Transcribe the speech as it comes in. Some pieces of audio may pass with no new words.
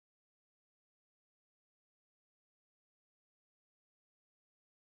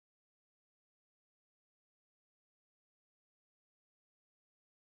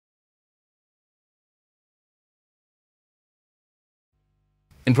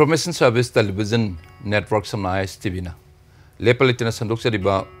Information Service Television Network samna ISTV na lepalitina sandok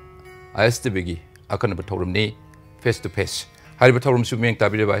seriba ISTV gi akan bathorum ni face to face hari bathorum sumeng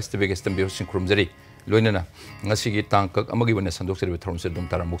tabire ba ISTV ge stambi sinkrum jari loinana ngasi gi tangkak amagi bana sandok seriba thorum se dum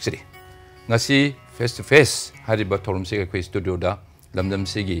taram muksiri ngasi face to face hari bathorum se ge studio da lamdam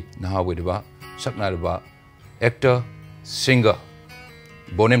se gi naha wedba sakna ba actor singer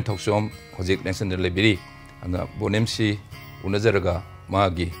Bonium Thokchom hojik national lebiri anga Bonium si unajaraga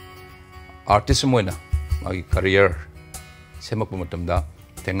magi artist moina magi career semak matamda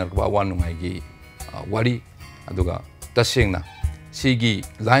tengnar ba wan ngai gi wari aduga tasengna sigi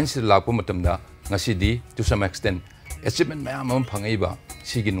lines lakpa matamda ngasi di to some extent achievement mayam am phangai ba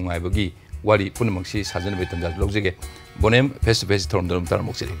sigi nungai bagi wari punamak si sajan betamda logjege Bonium face to face thorum darum taram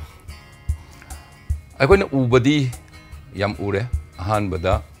moksiri aikoina ubadi yam ure ahan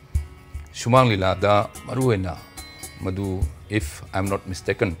bada sumang lila da maruena madu if I'm not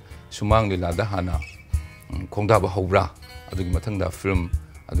mistaken sumang lila da hana khongda ba hobra adugi mathangda film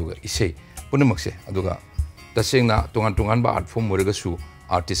aduga isei punamakse aduga tasengna tongan ba art form morega su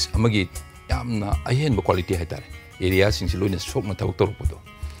artist amagi yamna ahen ba quality haitare area singsi loina sokna thawk torpodo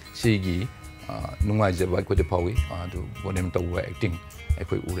sigi nungai jaba ko de pawi adu Bonium tawa acting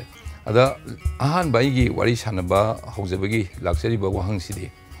ekoi ure ada ahan bai gi wari sanaba hojabagi laksari ba wahang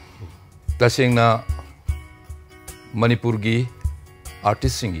sidi tasengna Manipur gi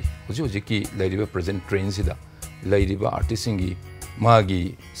artist singi hoji ki lairiba present train sida lairiba artist singi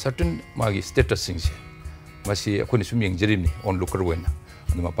magi certain magi status singse masi akhoni sum yeng jerimni on looker wena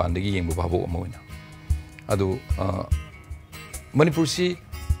adu mapan dagi yeng babo amoina adu Manipur si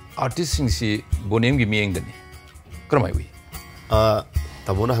artist singsi Bonium gi miyeng dani kramai wi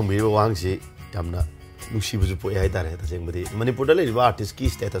tabona hambi wang si yamna nusi buju po ai dare taseng badi Manipur da lairiba artist ki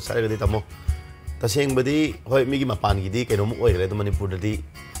status sare gadi tamo taseng badi hoi migi mapan gi di kainom oi gre Manipur da di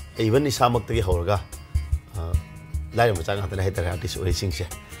even isamak tagi horga lai ma chang hatala hetara artist oi singse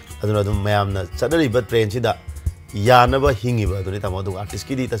aduna dum mayam na chadari ba train sida yana ba hingi ba aduni tamo du artist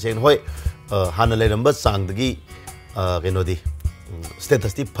ki di taseng hoi hana lairam ba sang dagi keno di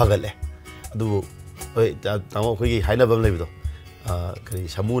status ti phagale adu hoi tamo khoi gi haina bam lai bido kari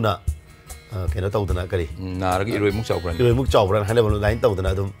samuna keno tawdana kari naragi iroi muk chawbran haina bam line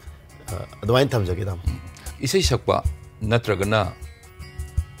tawdana dum adwain thamjage dam isei sakpa natragana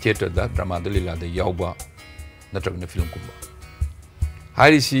theater da drama da lila da yauba natragana film kumba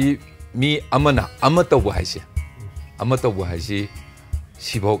hairisi mi amana amatawa haise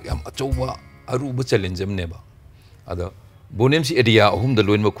sibok yam achowa aruba challenge amneba ada Bonium si area ahum da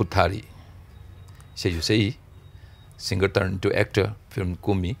loin ma khuthari sei singer turn to actor film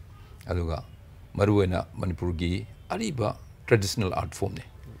kumi aduga maruena Manipur gi ariba traditional art form ne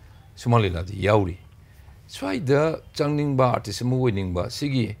sumalila di yauri swaida changning ba artist mu winning ba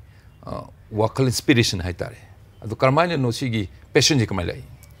sigi wakal inspiration haitare adu karmaina no sigi passion ji kamai lai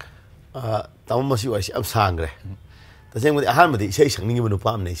tamasi wai am sangre taseng mudi ahan mudi sei sangning bu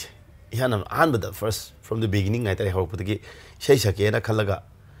pam nei ihan ahan bada first from the beginning haitare horputagi sei sakena khalaga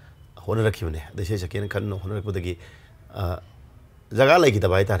hona rakhibne de sei sakena khanno hona rakputagi jaga lai kita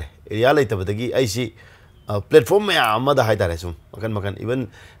bai tare area lai tabadagi aisi platform me amada hai tare sum makan even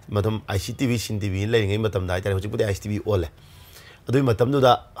matam ICTV sin TV lai ngai matam dai tare hojik pudi ICTV ole adui matam du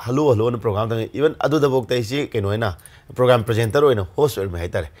da hello no program da even adu da bok tai si keno ina program presenter oina host or me hai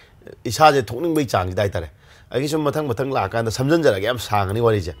tare isa je thokning bai chang dai tare agi sum mathang la kan da samjan jara yam sang ni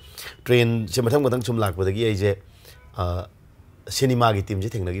wari je train se mathang sum lak podagi ai je cinema gi team je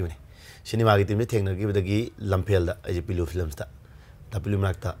thengna gi bane cinema gi team je thengna gi badagi lamphel da ai je pilu films da pilu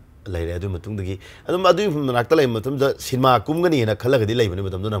makta laire adu matung dagi adu nakta lai matum da cinema kumgani na khala gadi lai bani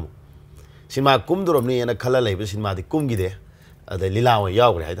matum duna cinema kum durom ni na khala lai cinema di kum gi de ada lila wa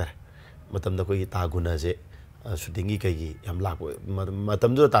yaw gre haidar matum da koi ta guna je shooting gi kai gi yam lak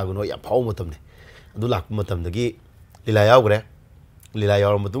matum du ta guna yam phau matum ne adu lak matum dagi lila yaw gre lila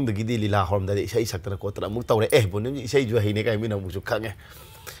yaw matung dagi di lila horm da sei sakta ko tra muk tawre Bonium ji sei ju hai ne kai mi na mu ju khange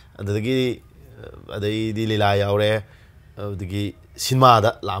adu dagi adai di lila yaw re dagi cinema da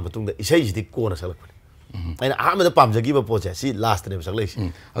la matung da isai ji ko na salak aina ahma da pamjagi ba poche si last ne saklai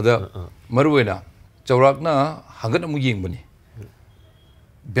ada maruena chawrakna hangat amu yeng bani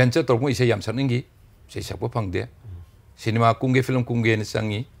bencha tormo isai yam saningi sei sakpa phangde cinema kumge film kumge ne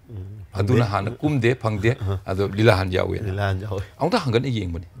sangi aduna hana kumde phangde ado lila han jawe angta hangat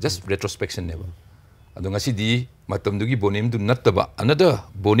yeng bani just retrospection ne ba ado ngasi di matam dugi Bonium du nattaba another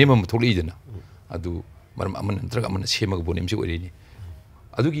Bonium am tholi jana adu maram aman ntraga aman semag Bonium si orini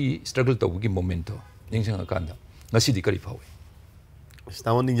adugi struggle tawgi momento ningsang akanda ngasi di kari fawe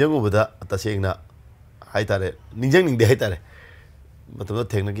stamon ningjang ubada tasengna haitare ningjang ningde haitare मतलब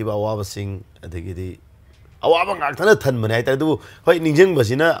थेंगना की अवाब Singh अदगिदी अवाब ngakthana thanbane hai ta du hoi ningjeng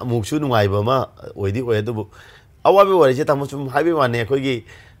basina amuksu nungaiba ma oidi oi du awabe wari je tamu sum haibi wane khoi gi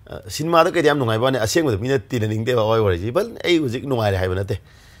cinema da kai yam nungaiba ne aseng du mina tin ningde ba oi wari ji bal ei hujik nungai hai ba nate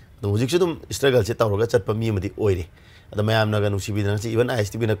du hujik su dum struggle se tawroga chatpa mi madi oi re ada mayam na ga nusibi na chi even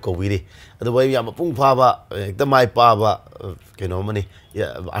ISTB na ko wi re adu bai yam pung pha ba ekta mai pa ba keno mani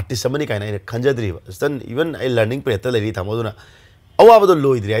artist samani kai na khanjadri ba stan even I learning pre ta leri thamo du na awaab do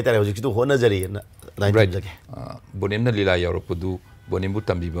loidri hai ta hujik su hona jari na right Bonium na lila yaurapudu Bonium bu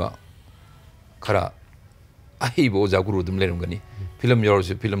tambiba khara ahibo jaguru dum lerumgani film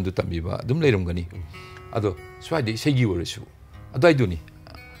yaursu film du tambiba dum lerumgani ado swadi segi worisu adai duni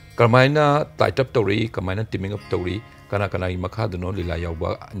kamaina tight up tori kamaina teaming up tori kana kana I makha duno lila yauba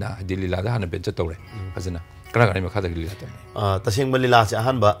na di lila da hana bencha tore fazana kana kana makha da lila tam taseng lila se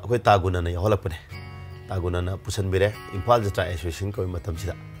ahan ba khoi taguna na yaholakpane taguna na pusan bire Imphal Jatra Association ko matam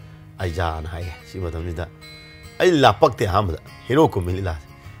sida ai jan hai si matam ni da ai lapak te ham hero ko milila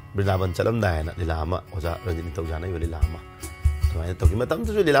Brindaban chalam da na lila ma oja rajini tau jana yoli lama to ai to ki matam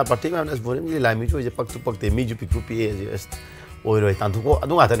tu lila party ma nas Bonium lila mi jo je pak tu pak te mi ju pik pu pi es oi roi tan thu ko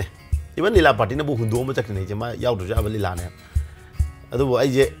adu nga ta ne even lila party na bu hundu ma chak ne je ma yaw du ja ba lila ne adu bo ai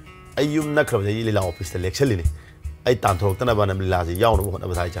je ai yum na khra je lila office te election ni ai tan thorok ta na ba na lila je yaw no bo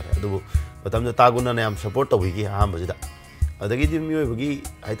na ba sai cha adu bo matam na taguna na am support to wi ki ha ba ji da adagi di miyo bagi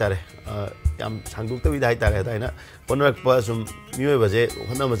hai tare yam sangduk tawi hai tare ta ina ponak pa sum miyo baje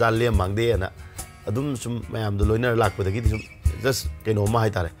hona ma jal le mangde na adum sum mayam do loiner lak padagi sum just keno ma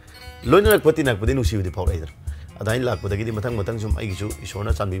hai tare loiner lak pati nak padi nu siu di pau raider adai lak padagi di mathang mathang sum ai gi su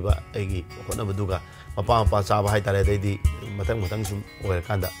isona chanbi ba ai gi hona baduga mapa mapa cha ba hai tare dai di mathang mathang sum oir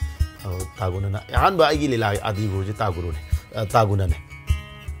kanda taguna na han ba ai gi lila adi bu ji taguru ne taguna ne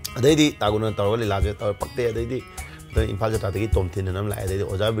adai di taguna tor lila je tor pakte adai di the Imphal Jatra ki tom thin nam lai de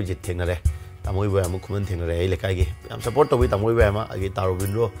oja bi jit thengna re tamoi ba am khuman thengna re le kai gi am support to bi tamoi ba ma agi taro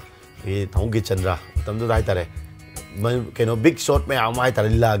bin ro gi thong gi chandra tam du dai tare mai keno big shot me am ai tare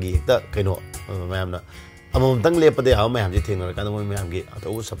la gi ta keno ma am na amom tang le pa de am ma am ji thengna ka moi ma am gi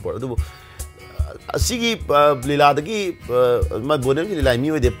to support du asigi lila da gi ma Bonium ji lila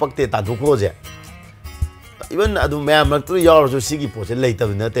mi de pakte ta du ko je even adu ma am tu yaw so sigi po se lei ta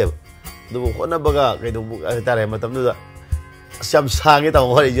na te du hona baga kai du tare matam du sam sang ta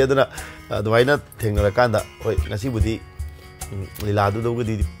hori je duna du aina thengna kan da hoi ngasi budi lila du du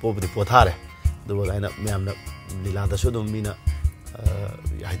di po budi po thare du baga aina myam na lila da so du mina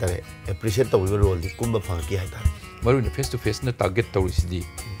hai tare appreciate to we role di kumba phang ki hai tare maru in face to face na target to is di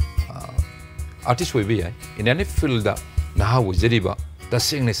artist we be in any field da na how jeriba da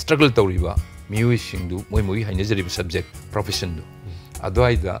sing ne struggle to riba miwi sing du moi moi hai ne jeriba subject profession du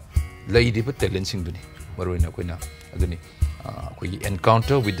adwai da lady but talent sing duni maruina koina aduni koi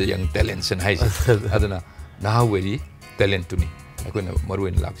encounter with the young talents and high aduna now very talent tuni koina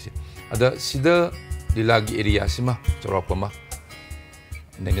maruina laksi ada sida lilagi area sima chorokpa ma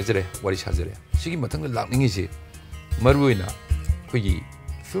nenejere wari sajere sigi mathang lakningi si maruina koi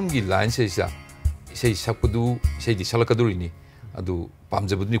film gi line se sa sei sakpudu sei di salakaduri ni adu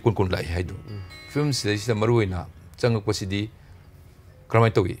pamjabudni kon kon lai haidu film se sa maruina changakpasidi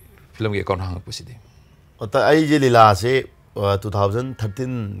kramai togi film ge account hang pusidi ota ai je lila se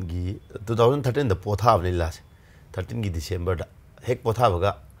 2013 gi 2013 da potha ab lila se 13 gi December da hek potha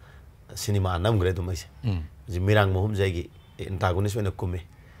baga cinema nam gre du mai se ji mirang mohum jai gi antagonist wena kume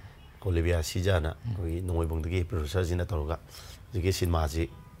Olivia Sijana gi nongoi bong gi producer jina toroga ji cinema ji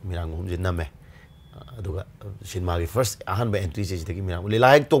mirang mohum ji name aduga cinema gi first ahan ba entry je ji gi mirang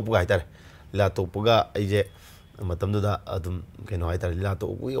lila hek tok puga itar lila tok puga ai je matam da adum keno ai tar lila to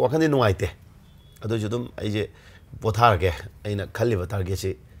wakhane nuai te adu judum ai je pothar ge aina khalli ba tar ge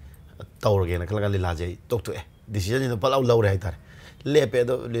se tawr ge na khala lila je tok to decision ni palau law re ai tar lepe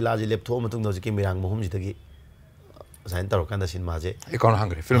do lila je lep tho matung do ji mirang mohum ji tagi sain tar kan da cinema je account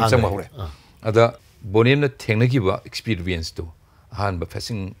hang re film sang ma hore ada Bonium na thengna gi ba experience to han ba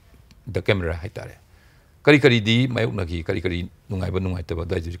facing the camera hai tar kari kari di mayuk na gi kari kari nungai ba nungai ta ba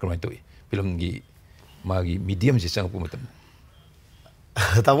dai ji kramai to film gi magi medium je sang pu matam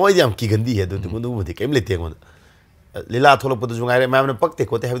ta moi jam ki gandi he do du mu de kem le te ngon lila tholo pu du ngai re ma na pakte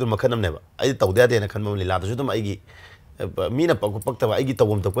ko te ha du makhanam ne ba ai taw de na khan ma lila du dum ai gi mi na pak pak ta ba ai gi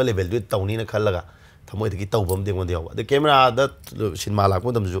tawum to ko level du taw ni na khallaga thamoi de gi taw bam de ngon de ba de camera da cinema la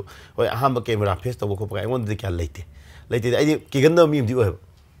ko dam ju oi aham ba camera face to ko pa ai ngon de kya leite leite ai ki gan da mi di o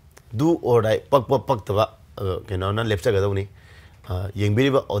du or dai pak pak pak ta ba ke no na lepcha ga do ni yeng bi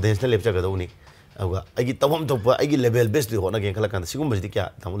ba audience na lepcha ga do ni aga agi tawam to pa agi level best di hona gen khala kan sigum bajdi kya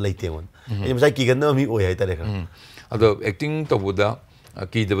tam leite ngon ai masai ki gan na mi oi ai ta re ado acting to buda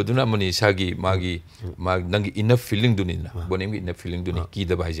की दबदुना money सागी मागी नंगी enough feeling दुनिना बोनेम की enough feeling दुनी की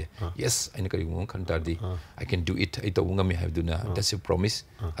दबाइजे yes आइन करी गो खन तारदी I can do it I तो ngami habduna that's a promise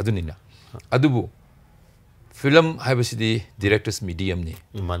adunina adubu film habasidi directors medium ni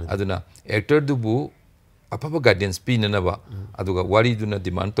aduna actor dubu apapa guidance pinanaba aduga wari duna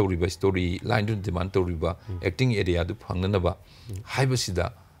demand toriba story line duna demand toriba acting area du phangnanaba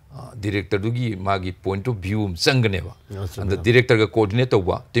habasida director dugi magi point of view sanganeba and the director ga coordinate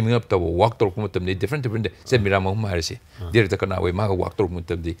toba teaming up toba work tor kuma tamni different se mirama ma harse director kana we maga work tor kuma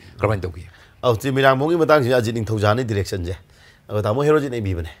tamdi karain togi au ti mirama ngi matang si ajin thojani direction je tamo hero jin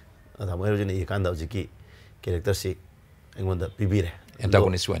bi bane tamo hero jin kan da jiki character si engonda bibire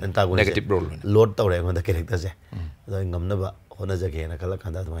antagonist one negative role load tawre engonda character je da ngamna ba hona jage na kala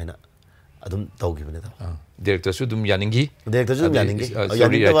khanda dumaina adum tawgi bane ta director su dum yaningi director su yaningi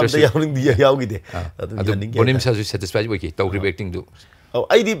yaningi ba yaning dia yawgi de adum yaningi bonim sa su satisfied wiki tawri acting du oh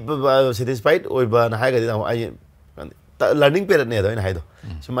ai di satisfied oi ba na ha ga di ai learning period ne do ina hai do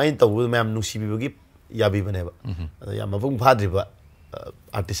sumai tawu ma'am nusi bi gi yabi bane ba ya mafung phadri ba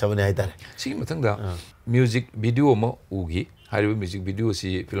artist abane hai tare si mathang da music video ma ugi hariba music video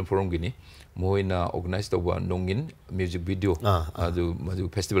si film forum gini moina organize toba nongin music video adu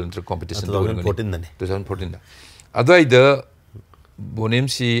festival inter competition 2014 da adai da bonem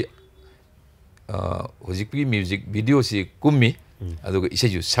si hojikpi music video si kummi adu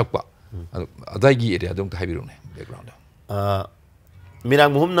isaju sakpa adai gi area dong habiru ne background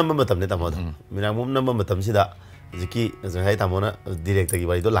mirang muhum number matam ne tamoda mirang muhum number matam sida jiki hai tamona director gi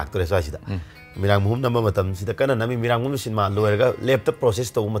bari do lak tore sa sida mirang muhum number matam sida kana nami mirang muhum cinema loerga laptop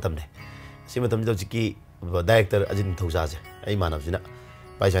process to matam ne si matam do jiki director ajin thausa je ai manab sina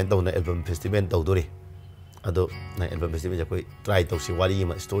pai sain to na album festival to dori ado na album festival ja koi try to si wari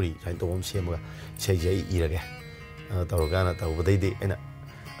ma story sain to om sema sei je irage tawga na taw badai de ena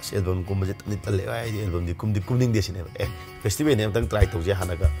album kum budget ni tale ai album di kumning de sine festival ne tang try to je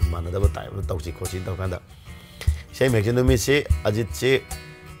hanaga manada ba tai to si khosi to kanda sei mection no mi se ajit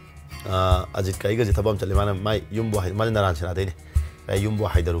kai ga je thabam chale mana mai yumbo hai mana naran chana de ne ai yumbo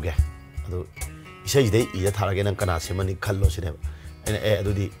haidaru ge ado sei de i da thara ge nan kana se mani khallo sine ena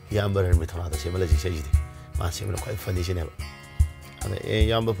adu di yamba ran mi thona da se mala ji sei de ma se mala khoi fani sine ane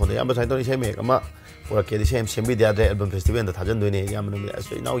yamba phone yamba sai to ni sei me ama pura ke di sem sembi dia de album festival da thajan doine yamba no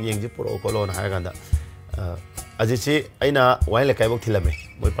so inau yeng ji pro kolon ha ga da ajit si aina wai le kai bok thilame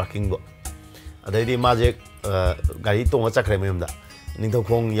moi parking bo adai di ma je gari tong chakre me da ning to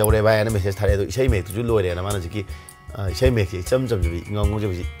khong yaure bai na message thare do sei me tu ju loi re na ma na ji sei me ki cham cham ji ngong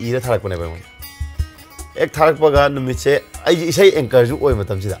ji i ra tharak pa ne ba ek tharak pa ga numit se ai ji sei anchor ju oi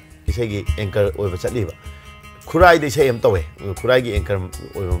matam sida sei gi anchor oi ba chatli ba khurai de sei am tawe khurai gi anchor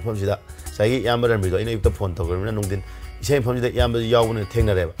oi ba phom sida sai gi yam ran bi do ina yuk phone to ga na nung din sei phom sida yam yaw ne theng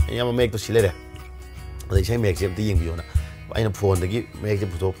na re ba yam make to sile re ai sei make se ti yeng bi na aina phone dagi make se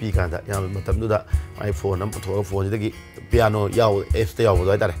photo pi kan da yam matam du da ai phone nam photo phone dagi piano yaw f te yaw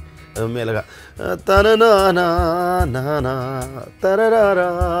do ai tare me laga ta na na na na ta ra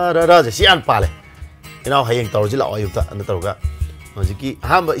ra ra je sian pa le ina hayeng taw ji law ayu ta na taw ga jiki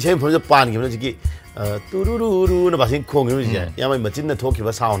ha ba sei phone je pan gi na jiki tu ru ru ru na ba sin khong gi je yam ma chin na thok ki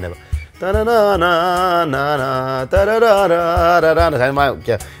ba sound ne ba ta na na na na na ta ra ra ra ra na sai ma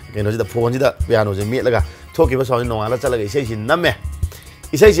ke no ji da phone ji da piano je me laga thok ki ba sound no ala chalaga sei sin namme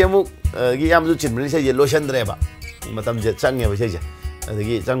isai je mu gi yam ju chin sei je lotion dre ba matam je chang nge ba sei je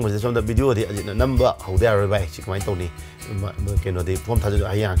adagi chang mo je som da video di ajin number how they are bai chi kamai to ni ke no di form thajan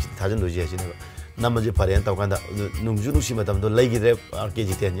ayang thajan do je sin ba number je pare ta kan da nung ju nu si matam do lai gi dre rkg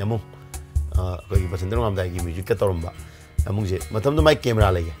 10 yamu ko gi pasen dro ngam dai gi music ka torom ba yamu je matam do mic camera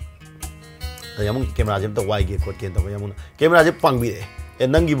lai ge yamu camera je to wai ge khot ken to yamu camera je pang bi e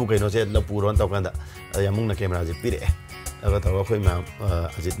nang gi bu kai no se la pu ron ta kan da yamu na camera je pi re aga ta ko khoi ma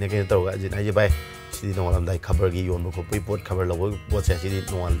ajit ne ke to ga ajit ai je bai sidi no lam dai cover gi yon ko pot cover lo pot se sidi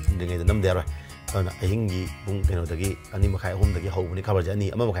no ngai da nam de ra ana ahing gi bung ke no da gi ani ma khai hum da gi ho buni cover ja ni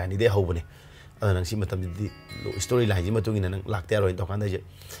ama ma khai ni de ho buni nang si matam di story line ji matung ina nang lak te ro to kan da je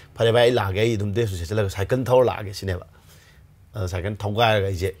phare bai la ge dum de su se la cycle thor la ge sine ba cycle thong ga ga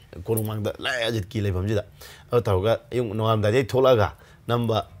je ko lu mang da la ajit ki le bam ji da taw ga yung no lam da de thola ga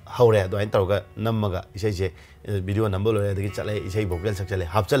number haure do ai taw ga nam ga isai je video number lo de gi chale isai vocal sak chale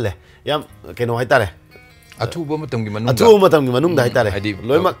hap chale yam ke no hai tare athu bo matam gi manung da hai tare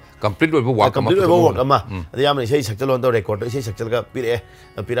loi ma complete wo work ama adi yam isai sak chalo do record isai sak chal ga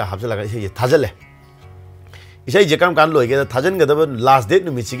pira hap chal ga isai thajale isai je kam kan loi ge thajan ga da last date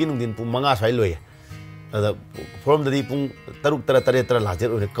nu mi chi gi nung din pu manga sai loi ada from the pung taruk tara last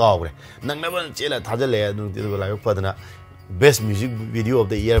date o ne ka gre nang na ban chela thajale nu ti do la yo padna Best Music Video of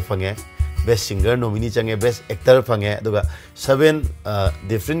the Year fange, Best Singer nominee change, Best Actor fange, aduga 7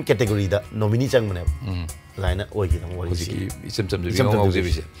 different category da nominee chang mane. Laina oigi na wari si. Isam ngau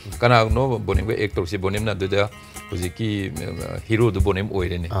bise. Kana no Bonium ko actor si Bonium na duda hojiki hero du Bonium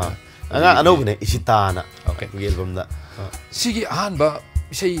oire ne. Anga ano bune isitana. Okay. Album da. Sigi ahan ba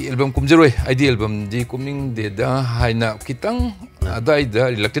say album kumjeroi ID album di kumning de da haina kitang adai da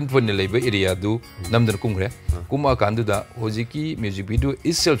reluctant one leba area du namdan kumre kuma kandu da hojiki music video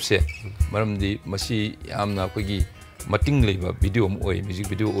itself se maram di masi amna kogi mating leba video mo oi music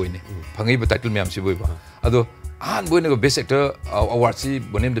video oi ne phangai ba title myam si boi ba ado ahan boi ne best actor award si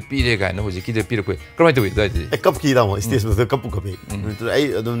Bonium de pire ga na hojiki de pire ko kramai to da di kap ki da mo stage ba kap ko be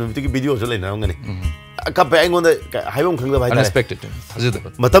ai ado no ti video so le na ngane kap ai ngon da haibam khang da bai unexpected hazida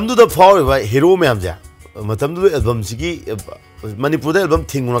matam du da for ba hero me am ja matam du album sigi manipur da album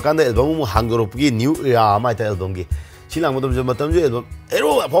thinguna kan da album mu hangorop gi new era ma ta album gi silang matam ju album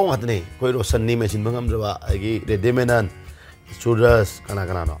hero phong hat ne koi ro sanni machine bangam ba agi redemenan suras kana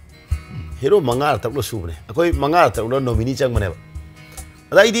no hero mangar tak lo su ne koi mangar tak lo nominee chang mane ba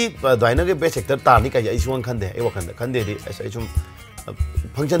dai di daina ge best actor ta ni ka ai suang khan de ai wa khan de di ai chum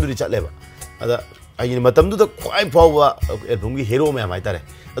function du di chat le ba ada ai matam du da kwai phawa album gi hero me mai tare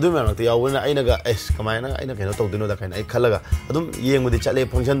adu me nak te yaw na ai na ga es kamai na ai na keno tawdino da kaina ai khalaga adum yeng mudi chale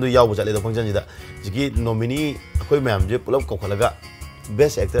function du yaw chale da function ji da jigi nominee akoi me am je pulap ko khalaga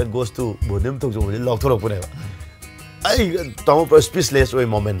best actor goes to Bonium Thokchom ji lok thorok pune ba ai tamu per speechless oi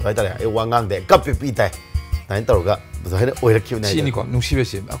moment bai tare ai wangang de kap pi tai nain tawga da na oi rakhi na sini ko nungsi be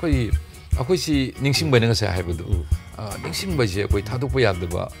se akoi si ningsing bai na sa hai budu ningsing bai je koi thadok pa yad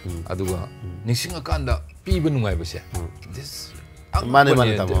ba aduga ningsing akanda pi ba nungai ba se this mane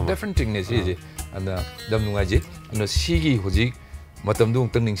different thing ne si anda dam nungai je ano sigi hoji matam du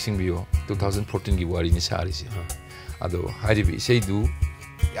tang ningsing biyo 2014 gi wari ni sari si ado hari bi sei du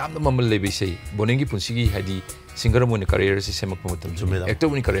yamna mamal le bi sei Bonium gi punsigi hadi singer mo ni career si semak matam actor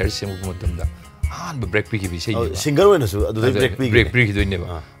mo ni career si semak matam da han ba break pi gi bi sei singer wena su ado break pi gi do ne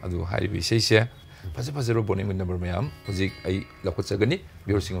ba ado hari bi sei se fazer ro Bonium number mayam hoji ai lakot sagani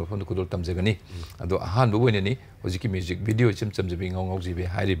bior single phone ko dol tam jagani ado han bo ne ni hoji ki music video chim jabi ngau ji be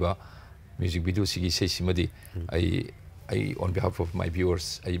hari ba music video sigi sei simadi I on behalf of my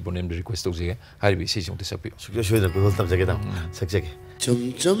viewers I Bonium request to say hari bi sei jong te sakpi sugya da ko tam jage da sak jage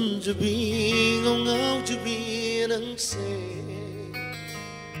chum jabi ngau jabi nang se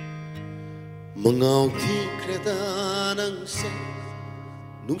mangau thi kreda nang se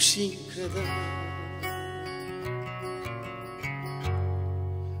nungsi kreda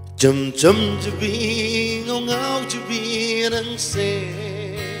chum jabi ngau jabi nang se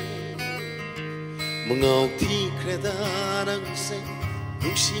mangau thi kreda nang se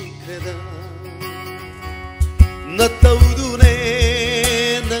nungsi kreda na taudu ne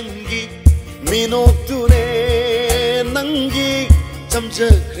nangi minok tu ne nangi chamja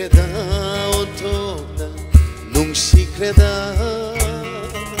kreda onthokna nungsi kreda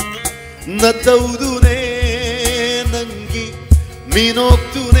na taudu ne nangi minok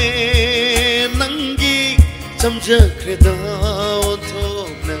tu ne nangi chamja kreda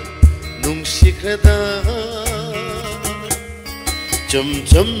onthokna nungsi kreda chum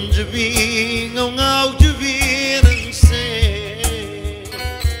jabi ngau jabi nang se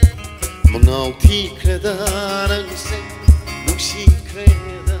mangau thi kreda nang se nungsi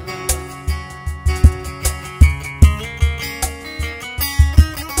kreda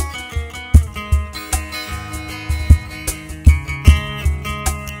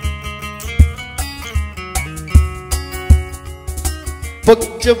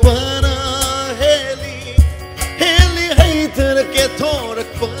pakjabana heli haithar ke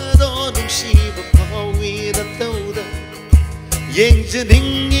thorak pado nungsiba pawi na tauda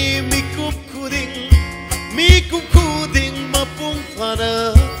yengjaningi mikup kuding mapung phara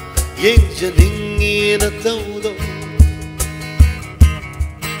yengjaningi na tauda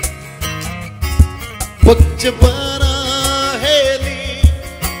pakjabana heli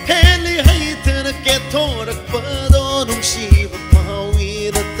haithar ke thorak pado nungsiba pawi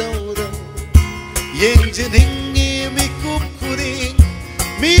na tauda yengjaningi mikup kuding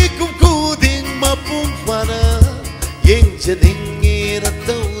mapung phara yengjaningi na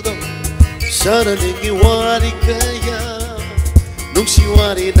tauda saraningi wari kaya nungsi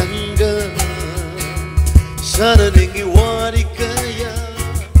wari nanga saraningi wari kaya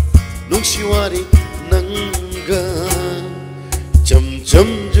nungsi wari nanga chum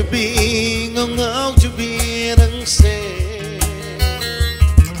jabi ngau jabi nang se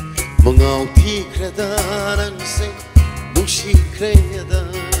mangau thi kreda nang se nungsi kreda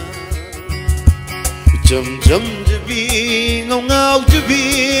chum jabi bi ngau ngau ju bi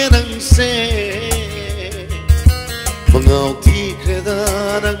nang se mangau thi kreda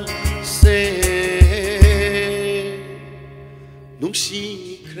nang se nung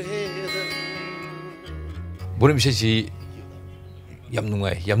si kreda Bonium si yam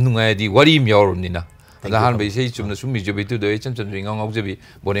nungai di wari miaur nina ada han bai sei chumna sumi jobi tu doi cham ngau ngau jobi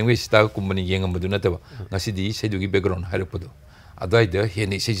Bonium ge sta kumbani yengam badu na taba ngasi di sei dugi background hairapadu adai da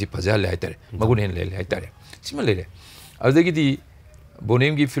heni sei ji phaja lai tare magun hen lai tare sima le adagi di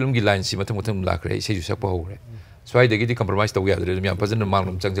Bonium gi film gi line si mathang mathang lakre sei ju sakpa hore swai dagi di compromise taw ya dre mi phajana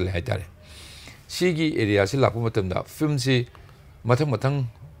mangnum changjal hai tare si gi area si lapu matam da film si mathang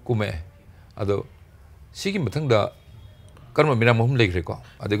kume ado si gi mathang da karma mirang mohum legre ko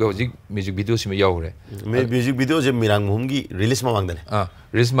adega hojik music video si me yaure music video je mirang mohum gi release ma mangdane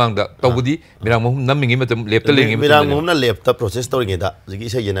release mangda tawbudi mirang mohum namingi matam lepta lengi mirang mohum na lepta process tawringe da jigi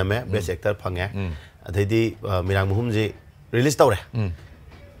se yena me best actor phange adedi mirang mohum je release tawre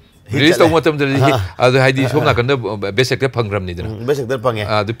release taw matam de adu haidi somna kanda best actor phangram ni dana best actor phange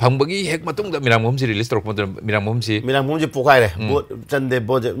adu phangbagi hek matung da mirang mohum si release tawk matam mirang mohum je pokai re bo chande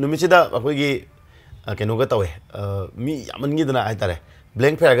bo je numisida akoi gi keno ga tawe mi yaman gi dana ai tare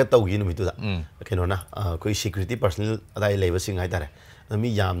blank fair ga taw gi numitu da keno na koi security personal adai level sing ai tare mi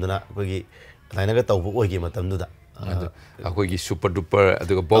yam dana koi gi daina ga taw bo oi gi matam du da akoi gi super duper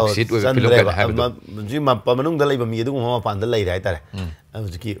adu box seat oi film ka ha do ji ma pa manung da leiba mi du ma pan da lei ai tare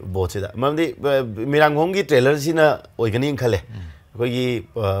aju ki bo che da mamdi mirang hong gi trailer sina oi gani khale koi gi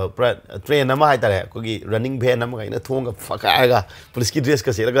train na ma ai tare koi gi running van na ma ga ina thong ga fa ga police ki dress ka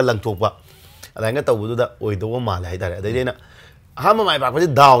se ga lang thok pa adanga tawbuda oido mal hai dare adena hama mai ba ko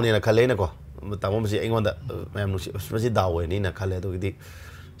daw ni na khale na ko tamo si aingonda mayam nu si daw ni na khale to gidi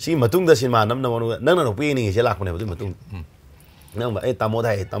si matung da sinma nam na nang na pi ni se lak ne bu matung nang ba e tamo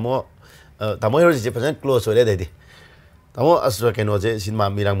dai tamo hero si pasan close ore dai di tamo asra ke no je sinma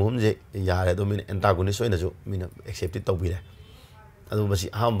mirang mum je ya re do min antagonist oi na jo min accept to bi re adu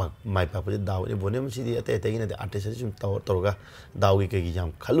masi hama mai pa ko daw ni Bonium si di ate ni de artist sum to ga daw gi ke gi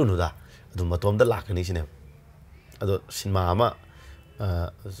jam khalu nu da adu matom da lakani sine adu sinma ama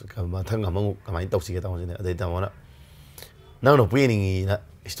mathang amang kamai tawsi ke taw sine adai tamona nang no pui ni na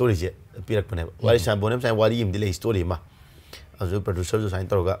story je pirak pane wari san Bonium san wari im dile story ma adu producer jo sain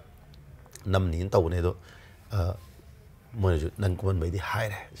toroga nam ni taw ne do mo ju nan kon bai di hai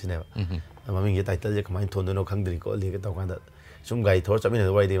re sine ma ming ge title je kamai thon do no khang dri ko le ke taw kan da sum gai thor chamin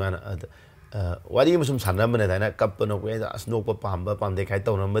wai di man wari musum sanna mane daina kap no ko asno ko pamba pamde khai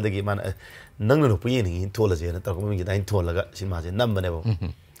taw nam badagi man nang no pui ni thola je na taw ko ming dain thola ga sinma je nam bane bo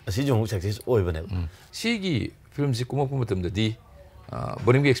asi jong success oi bane si gi film si kuma kuma tam da di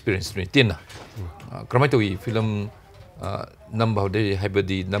Bonium gi experience ni tin na kramai to i film number how de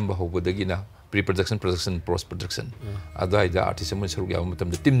haibadi number how badagi na pre production post production adai da artist mun saru ya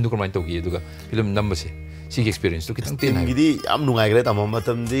matam da team nu kramai to gi duga film number se si experience to kitang tin gidi am nungai gre tam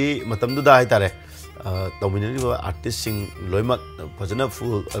matam du da hai tare dominant artist sing loimak phajana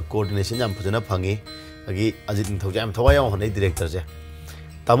full coordination jam phajana phangi agi ajit Thokchom thawai yong honai director je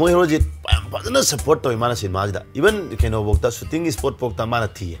tamo hero jit phajana support toy mana cinema da even keno bokta shooting spot bokta mana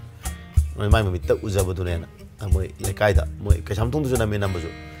thi noi mai mi ta ujaba du ne na moi lekai da moi kasam thong du na me nam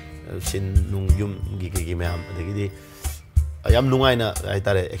ju sin nung yum gi me am adigi ayam nungai na ai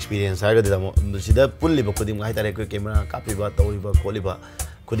tare experience ha ga da mo sida pulli ba kodim ai tare ko camera copy ba toy ba kholi ba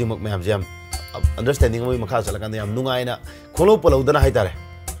kodim mak me am jam understanding mo makha sala kan yam nungai na kholo polo da na ai tare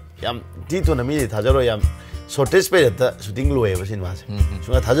yam ti to na mi thajaro yam shortage pe da shooting loe ba sin ma se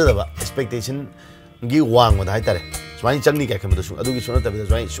sunga thajada ba expectation gi wang ma da ai tare swai changni ka kham da su adu gi suna ta ba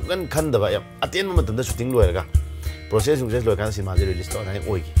swai sugan khan da ba yam aten ma matam da shooting loe ga process loe kan sin ma je release to na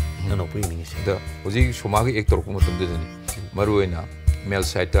oi gi na no pui ni se da hoji soma gi actor ko matam de ni maruena male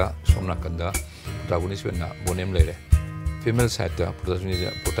side ta somna kanda protagonist na Bonium lere female side ta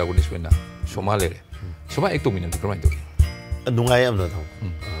protagonist na soma lere soma ek to min to kramai to nungai am no thau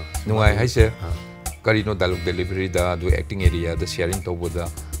nungai hai se kari no dialogue delivery da do acting area da sharing to boda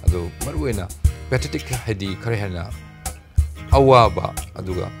ado maruena pathetic hadi khare hana awa ba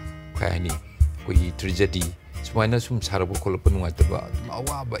aduga khai ni koi tragedy smaina sum sarabo kholopa nungai ta ba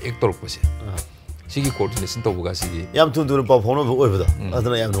awa ba actor ko se sigi coordination to buga sigi yam tun tun pa phone bo oi ba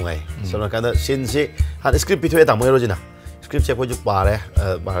adana yam nungai sona kada sin se han script pithoe ta mo rojina script se ko ju pare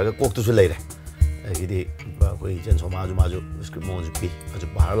ba ga kok tu su lei re gidi ba koi jen so ma ju script mo ju pi ju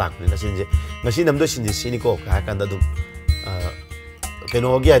par lak ni na sin je ngasi nam do sin ji sini ko ka kan da dum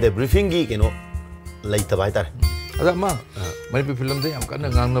keno gi ade briefing gi keno lei ta bai tar ada ma mari pe film de yam kan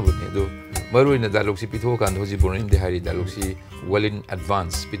ngang na bu ne do maru ina dialogue si pitho kan hoji Bonium de hari dialogue si well in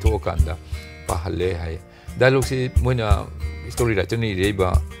advance pitho kan da pahale hai dialogue si moina story writer ni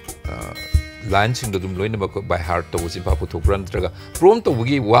reiba line sing dum loina ba by heart to si pa puthok ran traga prompt to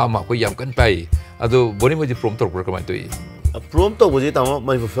gi wa ma ko yam kan pai ado boni mo ji prompt to pro kamai to prompt to ji tama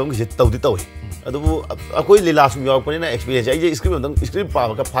mai film gi tau di tau adu akoi lila sum yaw pani na experience ai script dang script pa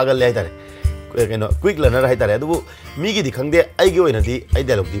ka phagal le tare keno quick learner hai tare adu mi gi di khangde ai gi oina di ai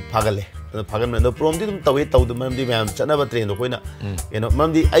dialogue di phagal le phagal me no prompt di dum tau du mam di mam chana ba train do koina keno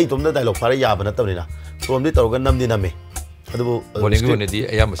mam di ai tum da dialogue phara ya ba na tawni na prompt di tau ga nam di name adu boni gi ne di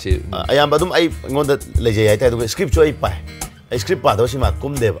ayam si ayam ba dum ai ngonda leje ai tai du script cho ai pa ai script pa do si ma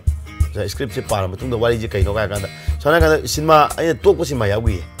kum de ba script se para matung da wari ji kai no ka ka sana ka cinema ai tok ko si ma ya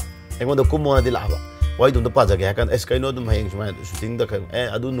wi ai ngonda kum mo na di la ba wai dum da pa ja ga kan es kai no dum hayeng suma shooting da kan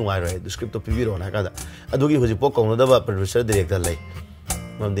adu nungai rai script to pv ro na ka da adu gi hoji po ko no da ba producer director lai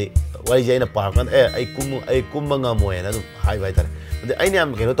mam di wari ji ai na pa kan ai kum ma nga mo na dum hai bai tar de ai ne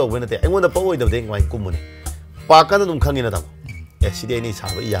am ke no to wen te ai ngonda pa oi da de ngai kum mo ne pa ka dum khang ina da si de ni sa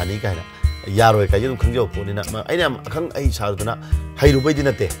ba ya ni ka na ya ro ka ji dum khang jo po ni na ai ne am khang ai sa du na hai ru bai di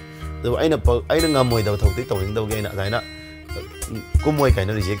na te do aina ngamoi da thau ti tawing da ge na daina kumoi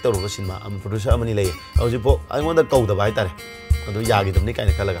kaina reject tawro cinema am producer amani lei auji po ai ngonda kau da bai tare adu ya gi dum ni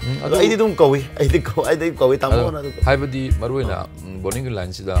kaina khalaga adu ai di dum kawi ai di kawi tamo na hai badi maruina boning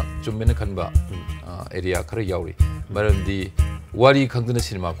line sida chummena khanba area khara yauri maramdi wari khangduna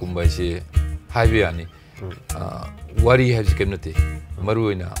cinema kumbai se haibe ani wari hai ji kemnate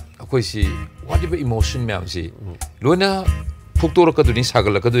maruina akoi si whatever emotion myam si loina फुक्तोरकदुनी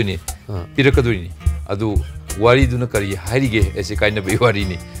सागलकदुनी पिरकदुनी अदु वारी दुना करी हारिगे ऐसे काइना बे वारी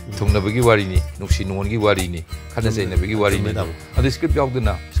नि थुंगनबगी वारी नि नुक्सी नोनगी वारी नि खाना जैनबगी वारी नि अदु स्क्रिप्ट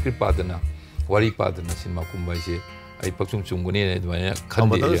यावदना स्क्रिप्ट पादना वारी पादना सिनेमा कुंबाइसे आई पक्सुम चुंगुनी ने दुमाया खंदे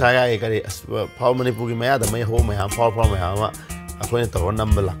मतलब साया ए करी फाव मणिपुर की मया द मै हो मया फाव मया मा अखोने तो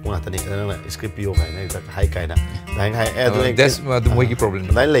नंबर लाक मा तनी स्क्रिप्ट पियो काइना त हाई काइना दाइंग हाई ए दु दैट्स द मोगी प्रॉब्लम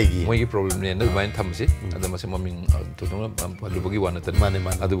दाइ लेगी मोगी प्रॉब्लम ने न बाइन थमसे अद मसे ममिंग तो लुबगी वाना तन माने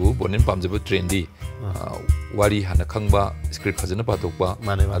अदु बोनेन पामजब ट्रेंडी वारी हाना खंगबा script फजना पातोकबा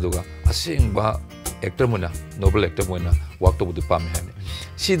अदुगा असेंगबा actor Mona Nobel actor Mona work तो बुदु पामे हाने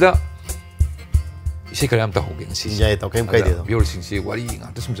सीधा इसे करें ता होगे सी जाए तो कहीं कह दे दो व्यूअर सिंह से वारी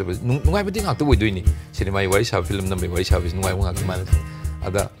ngak तो सुमसे नुंगाई बदि ngak तो वोई दोइनी सिनेमा वारी सा फिल्म नंबे वारी सा बिस नुंगाई ngak माने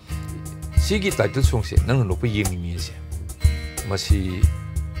अदा सी की टाइटल सॉन्ग से नंग नो पे येंगनी से मसी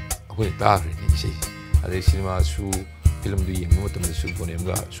अखोय ताखरे नि से अदे सिनेमा सु फिल्म दु येंग मतम सु बोनेम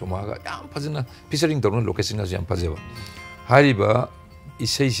गा सोमा गा याम फजना फीचरिंग दरन लोकेशन गा याम फजेबा हारिबा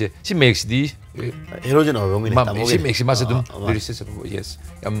इसे सी मैक्स दी हेरोजन हो गंगी मा सी मैक्स मा से दुम लिरिक्स से यस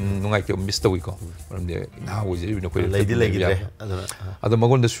याम नुंगाई के मिस तवी को मरम दे ना हो जे बिनो कोई लेदी रे अद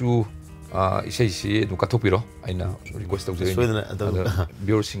मगोन दसु इसे सी दु काथोपिरो आइना रिक्वेस्ट तौ जे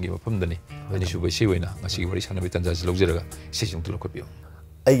ब्यूर सिंगी मफम दनी अनि सुबे सी वइना ngasi wari sana bitan ja logzeraga ise jung tulo kopio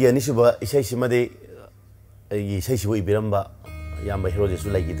ai ge ani suba ise si made ai ise si wi biramba yamba heroje su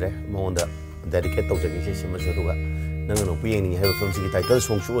lagidre monda dedicate tau jagi ise si ma so duga nang no piyeng ni hai film si title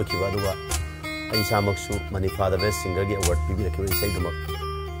song su ki ba duga ai samak su mani father best singer ge award pi bi rakhe ise dum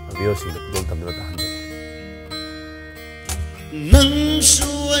bio sing dol tam na han nang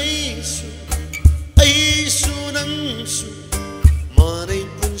su ai su nang su manai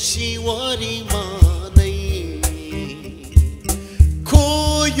pun si wari manai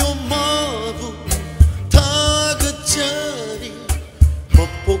koyo mabu tag chari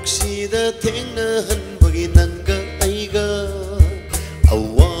mapok si da thengna han bagi nanga aiga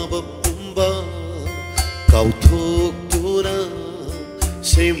awaba pumba kauthok tuna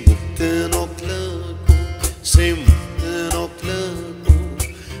se mukta nokla ko se mukta nokla ko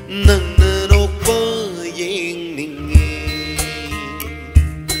nanga nokpa yeng ningi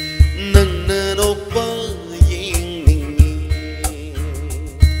nanga nokpa yeng ningi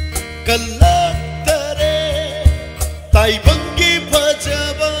kalaktare tai bangi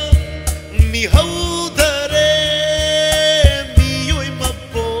phajaba mi haudare mi oi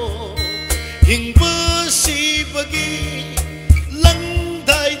mappo hingba sibagi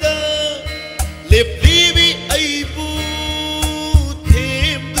langdai da leplibi aibu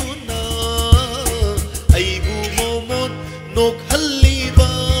themduna aibu momon nok halliba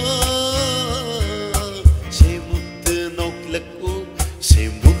se mukta noklaku se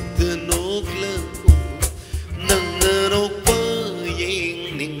mukta noklaku nanga nokpa yeng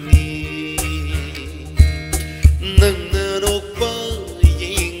ningi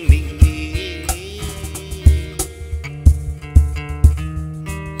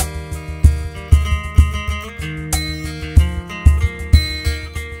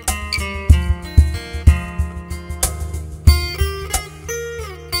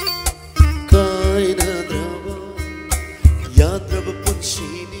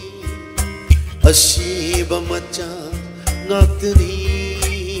ꯑꯁꯤꯕ ꯃꯆꯥ ꯉꯥꯛꯇꯅꯤ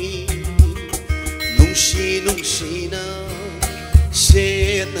ꯅꯨꯡꯁꯤ ꯅꯨꯡꯁꯤꯅ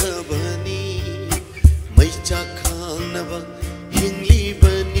ꯁꯦꯟꯅꯕꯅꯤ ꯃꯩꯆꯥꯛ ꯈꯥꯡꯅꯕ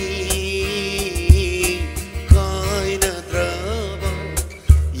ꯍꯤꯡꯂꯤꯕꯅꯤ ꯀꯥꯏꯅꯗ꯭ꯔꯕ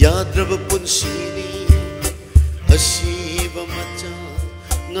ꯌꯥꯗ꯭ꯔꯕ ꯄꯨꯟꯁꯤꯅꯤ ꯑꯁꯤꯕ ꯃꯆꯥ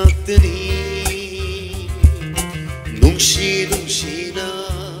ꯉꯥꯛꯇꯅꯤ ꯅꯨꯡꯁꯤ ꯅꯨꯡꯁꯤꯅ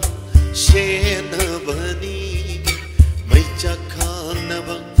ꯁꯦꯟꯅꯕꯅꯤ ꯃꯩꯆꯥꯛ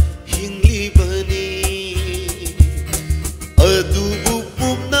ꯈꯥꯡꯅꯕ ꯍꯤꯡꯂꯤꯕꯅꯤ ꯑꯗꯨꯕꯨ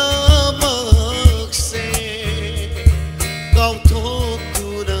ꯄꯨꯝꯅꯃꯛꯁꯦ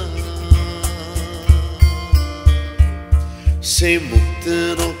ꯀꯥꯎꯊꯣꯛꯇꯨꯅ ꯁꯦ ꯃꯨꯛꯇ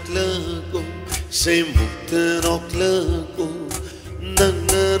ꯅꯣꯛꯂꯒꯣ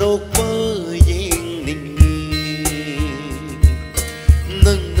ꯅꯪꯅ ꯅꯣꯛꯄ ꯌꯦꯡꯅꯤꯡꯉꯤ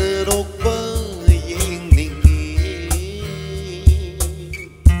ꯅꯪꯅ ꯅꯣꯛꯄ ꯌꯦꯡꯅꯤꯡꯉꯤ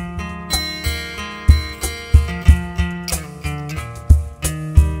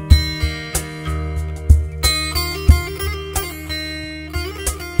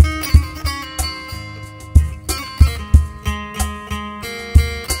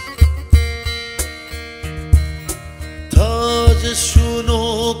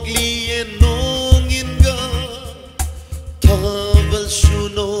Sunoglie nonginga Tabal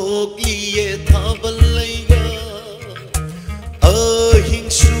sunoglie tabalayga Ahing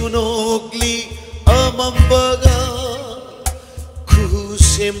sunogli amambaga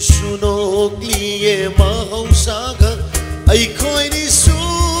Kusem sunoglie mahausaga Ay koy ni su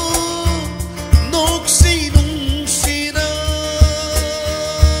noksi nungsina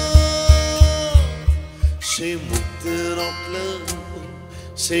Se mukta nokla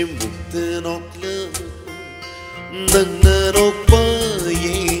Se mukta nokla Nangna nokpa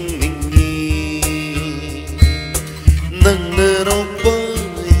yengningi Nangna nokpa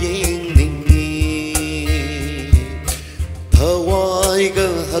yengningi Thawaiga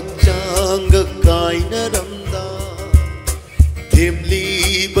hakchanga kainaramda Themli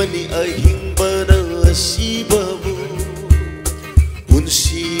bani ahing bana sibabu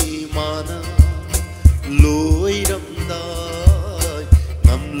Punsi mana loiramda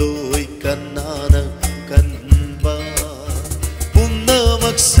Loi kanana kanba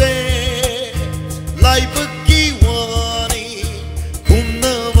Pumnamakse lai bagiwani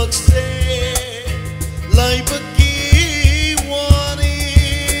Pumnamakse lai bagiwani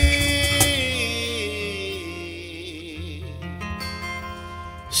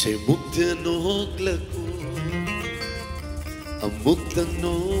Se mukta noklaku Amukta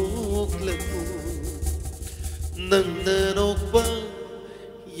noklaku Nangna nokba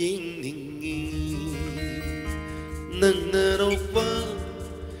yengningi Nangna nokba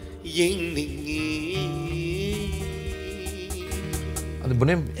yengningi Adu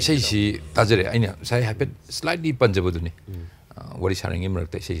Bonium sei tajare aina sai happy slightly panjabaduni wari sarangi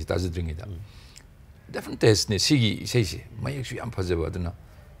marakta sei tajadringi da different taste ne sigi sei mayak su yam phajaba aduna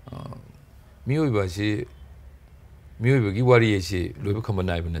miyoiba si miyoibagi wari si loiba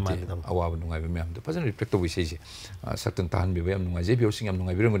khamana ibn nate awaba nungai ba myam da fazan reflect obi sei saktan tahan bi ba yam nungai je biosing yam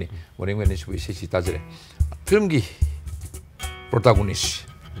nungai birangani wari ngani su sei tajare film gi protagonist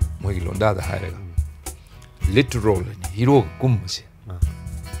moi gi londa da hairega lead role hero kum se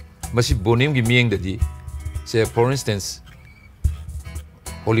masi Bonium gi mieng da di say for instance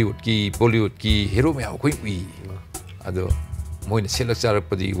Hollywood ki Bollywood ki hero me akoi ui ado moina selak charak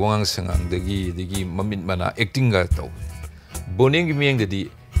padi wangang sangang dagi mamit mana acting ga taw Bonium gi mieng da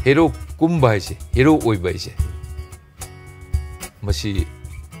di hero kum bai se hero oi bai se masi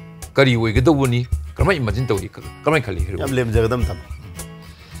kari oi ga dawni kamai imagine tawi kamai khali hero yam lem jagadam tam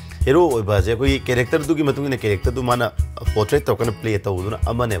hero oi ba je koi character du gi matung ne character du mana portrait to kana play taw duna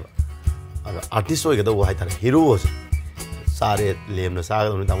amane ba artist oi ga daw hai thar hero sare lem na saga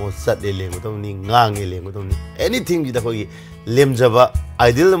dun tamo sat le lem to ni ngang le lem to ni anything gi da koi lem jaba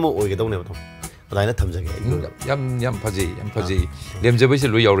ideal mo oi ga daw ne ba to laina tham jage yam phaji lem jaba se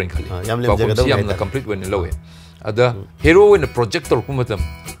lo yawren khali yam lem jaga daw yam na complete when lowe ada hero in the projector kumatam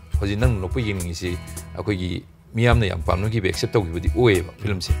hoji nang no pu yin si akoi gi miyam na yam pamno gi be accept taw gi budi oe ba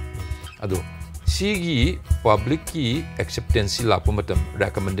film se ado sigi public ki acceptance la pumatam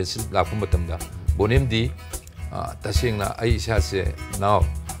recommendation la pumatam da Bonium di tasing na ai sa se now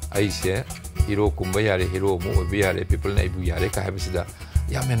ai se hero kumba yare hero mo obi yare people na ibu yare ka habisida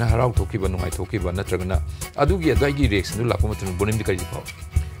yamena harau thoki ba nungai thoki ba natragna adu gi adai gi reaction la pumatam Bonium di kari pau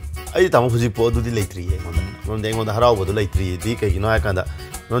ai tamo fuji po du di leitri e non de ngon da harau bo du leitri di kai no ai kanda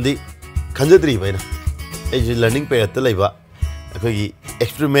non di khanjadri ba na ai ji learning pe at laiba ꯑꯩꯈꯣꯏꯒꯤ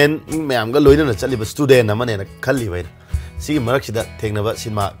experiment ꯃꯌꯥꯝꯒ ꯂꯣꯏꯅꯅ ꯆꯠꯂꯤꯕ student ꯑꯃꯅꯦꯅ ꯈꯜꯂꯤꯕ ꯑꯩꯅ ꯁꯤꯒꯤ ꯃꯔꯛꯁꯤꯗ ꯊꯦꯡꯅꯕ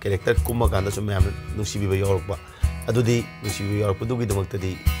ꯁꯤꯅꯦꯃꯥ ꯀꯦꯔꯦꯛꯇꯔ ꯀꯨꯝꯕ ꯀꯥꯟꯗꯁꯨ ꯃꯌꯥꯝꯅ ꯅꯨꯡꯁꯤꯕꯤꯕ ꯌꯥꯎꯔꯛꯄ ꯑꯗꯨꯗꯤ ꯅꯨꯡꯁꯤꯕꯤꯕ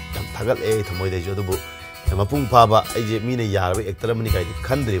ꯌꯥꯎꯔꯛꯄꯗꯨꯒꯤꯗꯃꯛꯇꯗꯤ ꯌꯥꯝ ꯊꯥꯒꯠꯂꯦ ꯑꯩ ꯊꯃꯣꯏꯗꯩꯁꯨ ꯑꯗꯨꯕꯨ ꯃꯄꯨꯡ ꯐꯥꯕ ꯑꯩꯁꯦ ꯃꯤꯅ ꯌꯥꯔꯕ ꯑꯦꯛꯇꯔ ꯑꯃꯅꯤ ꯀꯥꯏꯗꯤ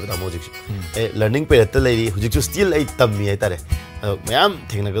ꯈꯟꯗ꯭ꯔꯤꯕ ꯇꯥꯃꯣ ꯍꯧꯖꯤꯛꯁꯨ ꯂꯔꯅꯤꯡ ꯄꯦꯔꯦꯠꯇ ꯂꯩꯔꯤ ꯍꯧꯖꯤꯛꯁꯨ ꯁ꯭ꯇꯤꯜ ꯑꯩ ꯇꯝꯃꯤ ꯍꯥꯏꯇꯥꯔꯦ ꯃꯌꯥꯝ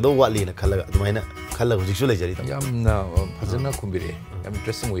ꯊꯦꯡꯅꯒꯗꯧ ꯋꯥꯠꯂꯤꯅ ꯈꯜꯂꯒ ꯑꯗꯨꯃꯥꯏꯅ ꯈꯜꯂꯒ ꯍꯧꯖꯤꯛꯁꯨ ꯂꯩꯖꯔꯤ ꯌꯥꯝꯅ ꯐꯖꯅ ꯈꯨꯝꯕꯤꯔꯛꯑꯦ ꯌꯥꯝ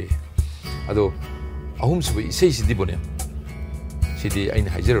ꯏꯟꯇꯔꯦꯁꯇꯤꯡ ꯑꯣꯏꯌꯦ ꯑꯗꯣ ꯑꯍꯨꯝꯁꯨꯕ ꯏꯁꯩꯁꯤꯗꯤ ꯕꯣꯅꯤꯝ ꯁꯤꯗꯤ ꯑꯩꯅ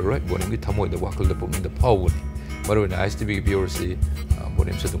ꯍꯥꯏꯖꯔꯔꯣꯏ ꯕꯣꯅꯤꯝꯒꯤ ꯊꯃꯣꯏꯗ ꯋꯥꯈꯜꯗ ꯄꯨꯛꯅꯤꯡꯗ ꯐꯥꯎꯕꯅꯤ ꯃꯔꯨꯑꯣꯏꯅ ꯑꯥꯏ ꯑꯦꯁ ꯇꯤꯚꯤꯒꯤ ꯚꯤꯌꯨꯋꯔꯁꯤ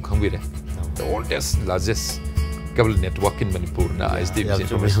ꯕꯣꯅꯤꯝꯁꯨ ꯑꯗꯨꯝ ꯈꯪꯕꯤꯔꯦ ꯗ oldest largest cable network in Manipur na ISTV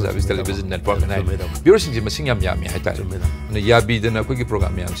information service television network na viewers sing masing yam yam hai ta na ya bi dana ko gi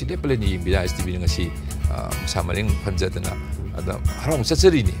program yam si lepale ni bi ISTV nga si samaring phanja dana ada harong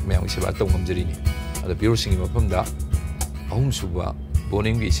sachari ni mayam si ba tong ngamjari ni ada viewers sing mafam da ahum suba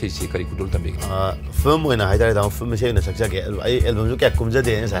boning gi sei si kari kudul tambe film oina hai da film sei na sakja ge ai album ju kya kumja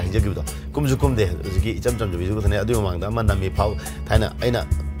de sa hija gi da kumju kum de gi icham cham ju ju thane adu mang da man na mi phau thaina aina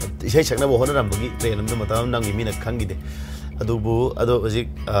isai sakna bo hona rambagi train am da matam nang gi mina khangi de adubu ado hojik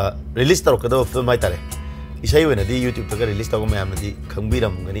release tar kado film hai tare isai oina di YouTube ta release ta go mayam na di khangbi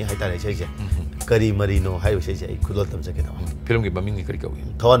ram gani hai tare isai je kari marino hai isai je ai khudol tam jake da film gi baming ni kari kawi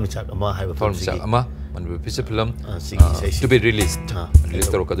thawan michak ama hai ba thawan michak ama man be feature film to be released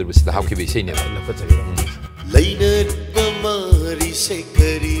tar kado be sta hab ki be isai ne la ko jake lainer bamari se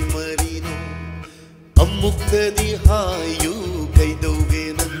kari marino amukta di hayu kai doge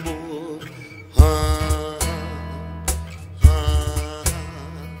nanmo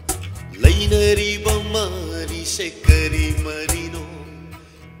laineri bamari se kari marino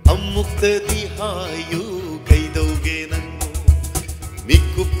amukta di hayu kai doge nanmo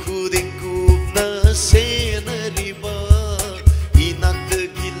mikup khudin kup na senariba inak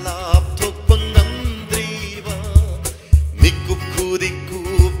gilap thok pangamdriba mikup khudin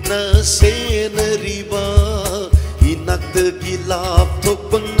kup na senariba inak gilap thok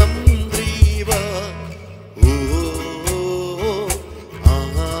pangamdriba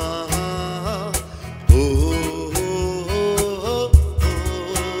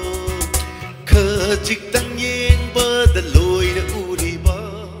khajik tang yeng ba da loi na uri ba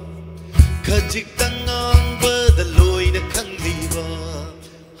khajik tang ang ba da loi na khang li ba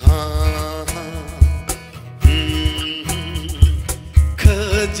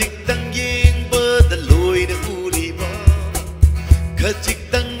khajik tang yeng ba da loi na uri ba khajik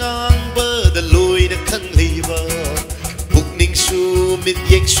tang ang ba da loi na khang li ba pukning su mit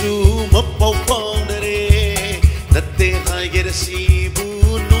yek su ma pau pau na re natte hai ge ra si bu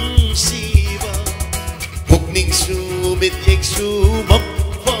nung si pukning su mit yek su ma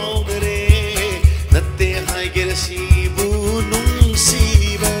pau na re natte hai ge ra si bu nung si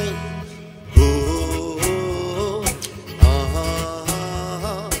ba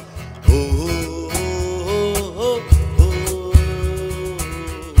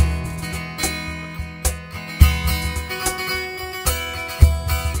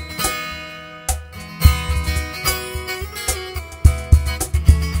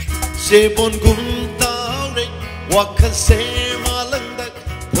se bon gum tao re wakhan se malang dak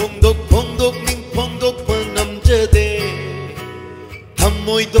phong dok ning phong dok panam jade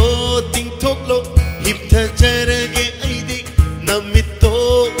thammoi do ting thok lo hip tha jarage aidi namit to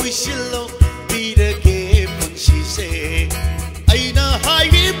uishilo pirage punsi se aina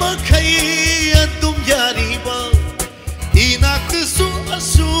highway ma khai atum yari ba inak su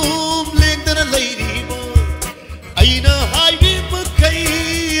asum lengdana leiri ba aina highway ma khai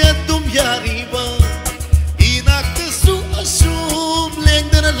atum yari ba inak su asum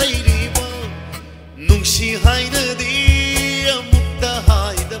lengdana leiri ba nungsi haina di amukta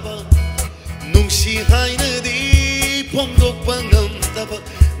haida ba nungsi haina di phongdok pangam ta ba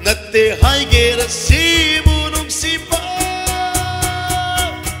natte hai ge ra sibu nungsi ba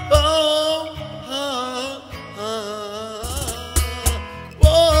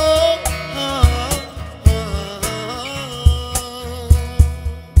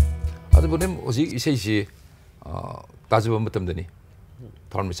bonem osi isei si tajuba matam dani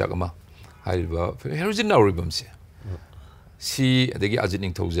thorn michak ama haiba heroin na oribam se si adagi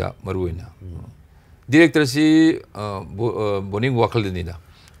ajining thauja maruina director si boning wakal dani da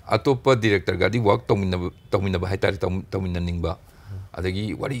atopa director gadi work tongmin ba haitar tongmin ningba adagi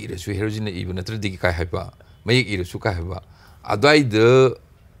wari ire su heroin ibn natra digi kai haiba mayik ire su kai haiba adai de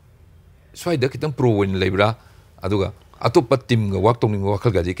swai da kitang pro win lebra aduga atop team ga work tong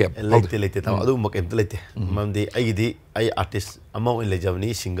wakal ga ke lete ta adu mak em lete mamdi ai di ai artist amau in lejavni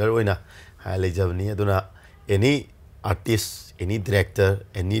singer oina ha lejavni aduna any artist, any director,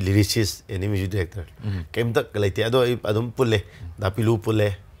 any lyricist, any music director. Kem tak kalai te ado adum pulle, da pilu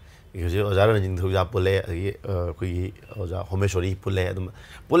pulle. Because ozara jing thuja pulle, kui oza homeshori pulle adum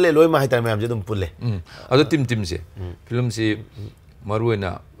pulle loi ma haitar me amje dum pulle. Ado tim se film se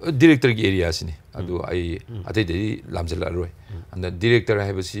maruena director ki area sini. Ado ai ate de lamjala roi. And the director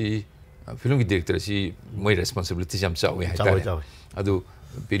have si film ki director si moi responsibility jam sa we haitar. Ado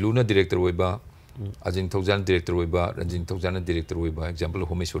piluna director we ba Ajin Thokchom director we ba Ranjin Thokchom director we ba example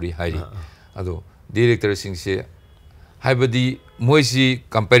homeshori hairi. Ado director sing se हाइबदी मोइसी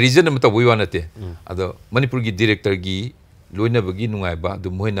comparison में तो वही वाला थे अदो मणिपुर की director की लोइना बगी नुआइबा अदो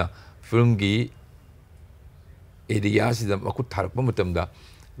मोइना फिल्म की एरिया से दम अकुत थारप मतमदा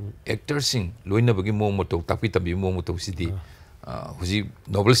एक्टर सिंग लोइना बगी मोंग मतो तापी तबी मोंग मतो सिदी हुजी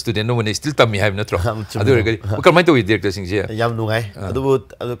नोबल स्टूडेंट नो वने स्टिल तमी हाइब नत्रो अदो रेगरी कमाइ तो डायरेक्टर सिंग से याम नुआइ अदो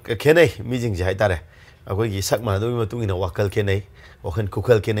खेनै मिजिंग जे हाइतारे अखोइ की सकमा दो मतुगिना वाकल खेनै वखन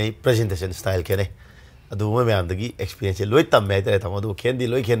कुखल खेनै प्रेजेंटेशन स्टाइल खेनै अदु मैं मैम दगी एक्सपीरियंस लोई तम मैं तेरे तम अदु खेन दी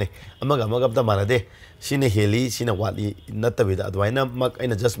लोई खेने अमग अब माना दे सिने हेली सिने वाली नत्तबिदा अदवाइना मक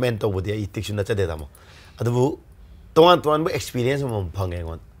आइना जजमेंट तो बुदिया इतिक्सु नच दे तम अदु तोन एक्सपीरियंस मम फंगे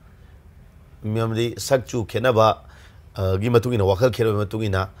गोन मेमरी सकचु खेनबा गी मतुगिना वखल खेरो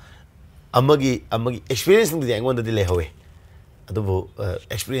मतुगिना अमगी एक्सपीरियंस दी अंगोन दि ले होवे अदु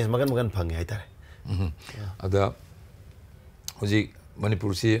एक्सपीरियंस मगन फंगे हाइतारे अदा होजी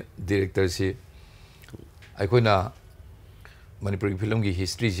मणिपुर से डायरेक्टर से अखोना मणिपुर की फिल्म की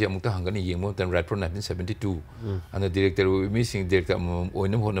हिस्ट्री से अमुक हंगनी येंगो तन right from 1972 on director missing director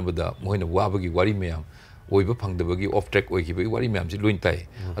Oinam होनबदा Moina वाबगी वारी मयाम ओइबा फंगदबगी ऑफ ट्रैक ओइखिबगी वारी मयाम से लोइन ताई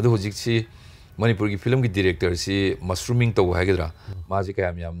अदो होजिक से मणिपुर की फिल्म की डायरेक्टर से मशरूमिंग तो हाइगद्रा माजी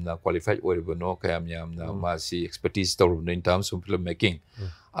कयाम यामना क्वालिफाइड ओइबनो कयाम यामना मासी expertise तौरबनो in terms of film making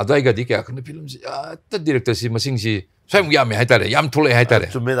अदाइगा दी क्या खन फिल्म से त डायरेक्टर से मसिंग से स्वयं याम हाइतारे याम थोले हाइतारे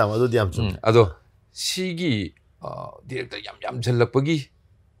चुमे दाम अदो याम चुम अदो सिगी डायरेक्टर याम झलकपगी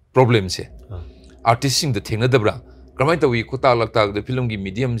प्रॉब्लम से आर्टिस्ट सिंग द थेंगनदब्रा कमाय तवी कुता लगता द फिल्म की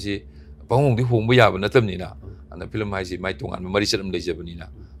मीडियम से पहुंग दी होंब याब नतमनिना अन फिल्म हाइसे माइ तोंगान मरि चलम लेजबनिना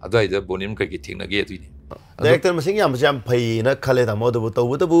अदाइदा बोनियम कई थेंगनगे अदुनी डायरेक्टर मसिंग याम फई न खले ता मोदबु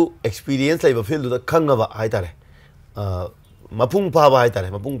तौबु एक्सपीरियंस लाइब फील्ड द खंगबा हाइतारे मपुंग पाबा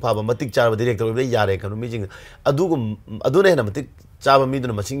हाइतारे मपुंग पाबा मतिक चारबा डायरेक्टर ओबे यारे कनु मिजिंग अदुने हेना मतिक चाबा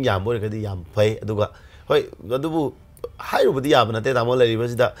मिदुना मसिंग याम बोरगदी याम फई अदुगा होय अदुबु हाइरुबदी याब नते तामो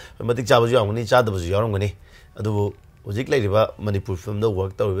लरिबसिदा मतिक चाबजु यामगनी चादबजु यारमगनी अदुबु होजिक लरिबा मणिपुर फिल्म द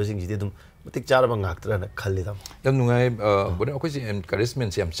वर्क तौरिबसिंगसिदि दुम मतिक चारबा ngaktrana खल्ले ताम यम नुंगाय बोने अखोइ से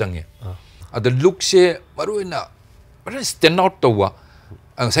एनकरेजमेंट से यम चंगे अद लुक से मरुना बरे स्टैंड आउट तौवा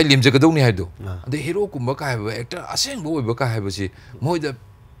अंगसाइ लिमजगदौनी हाइदो अद हीरो कुंबा का हाइबा एक्टर असेंग बोइबा का हाइबसि मोइदा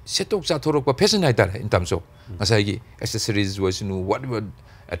सेटोक चाथोरक फैशन हाइतारे इन टर्म्स ऑफ अंगसाइ की accessories वसनु whatever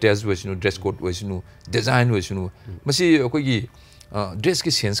attach वसनु dress code वसनु design वसनु मसी अखोइ की ड्रेस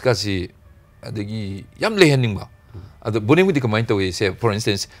की सेंस का सी अदगी यम लेहनिंगबा अद बोनिंग दि कमाइन तवे से फॉर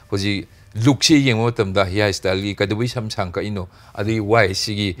इंस्टेंस होजी लुक से येंगो तमदा हेयर स्टाइल की कदबई सम सांग का इनो अदि वाई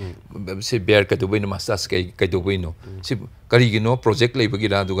सिगी से बेयर कदबई न मास्टर्स कदबई नो सि करिगिनो प्रोजेक्ट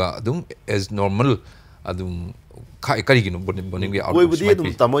लेबगिरा दुगा अदुम एज नॉर्मल अदुम खाय करिगिनो बोनिंग आउट कोई बुदी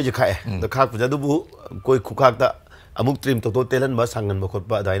दुम तमोय जे खाय द खाक पुजा दुबु कोई खुखाक दा अमुक ट्रिम तो टेलन बा सांगन बखोत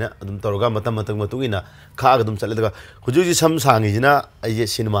बा दाइना अदुम तरोगा मतम मतम मतुगिना खाग अदुम चले दगा हुजुजी सम सांगी जिना अये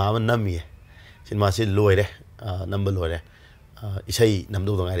सिनेमा अम नमी सिनेमा से लोइरे नंबर लोइरे इसै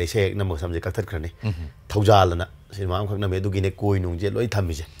नमदो दंगाइ रे से नमो समजे कथत खरने थौजालना सिनेमा अम खकना मे दुगिने कोइ नुंजे लोइ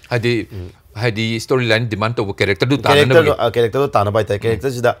थमिजे हाइदी स्टोरी लाइन डिमांड तो कैरेक्टर दु ताना कैरेक्टर ताना बाइ कैरेक्टर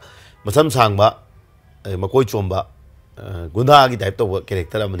सिदा मसम सांगबा मकोइ चोंबा गुंडा की टाइप तो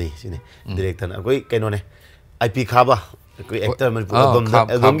कैरेक्टर अमनी सिने डायरेक्टर अकोइ कैनोने आईपी खाबा कोई एक्टर मन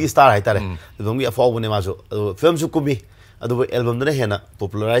एल्बम की स्टार हाइतारे एल्बम की अफावने मासो फिल्म सु कुमी अदु एल्बम दने हेना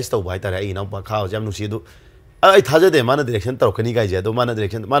पॉपुलराइज तो हाइतारे आई ना खाओ जाम नुसी दु आई थाजदे माना डायरेक्शन तौकनी गाइजे दो माना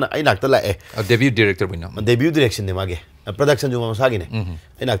डायरेक्शन माना आई नाक्ता लाए डेब्यू डायरेक्टर बिना डेब्यू डायरेक्शन ने मागे प्रोडक्शन जो मसागी ने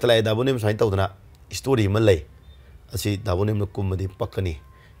आई नाक्ता लाए दाबोने साइन तौदना स्टोरी म लै असि दाबोने म कुमदी पक्कनी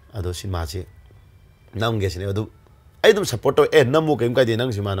अदो सिनेमा से नामगे सिने अदु आई दम सपोर्ट तो ए नमो केम काइदे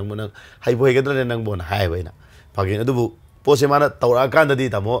नंग सिमा नंग नंग हाइबो हेगद्रे नंग बोन हाइ बैना फागिन अदुबु पोसे माना तौरा कांददी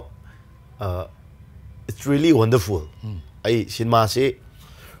तामो it's really wonderful I cinema से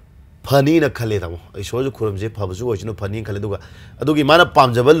फनी न खले तामो आई सोजु खुरम से फबसु ओइसनु फनी खले दुगा अदुगी माना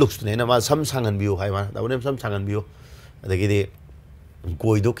पामजबल लुक्स ने ना मा सम सांगन बियो हाइ माना दाबोने सम सांगन बियो अदगिदि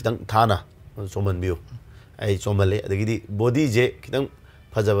कोइदो कितंग थाना सोमन बियो आई सोमले अदगिदि बॉडी जे कितंग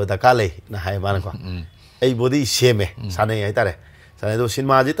फजब दका ले ना हाइ माना को आई बॉडी सेमे साने हाइतारे साने दो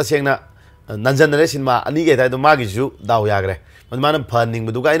cinema J तसेंगना nanjanare cinema ani ge tai do magi ju daw yagre man fanning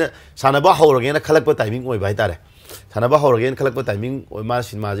bu ga ina sanaba hawrage na khalakpa timing oi bai tare sanaba hawrage khalakpa timing oi ma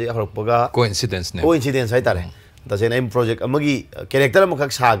cinema je harokpaga coincidence hai tare ta se name project amagi character am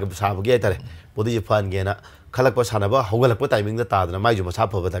khak sa gi tare bodi je fan ge na khalakpa sanaba hawgalakpa timing da ta da mai ju masa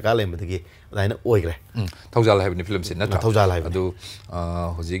phaba da ka le magi daina oi gre Thokjal hai ni film sin na Thokjal hai adu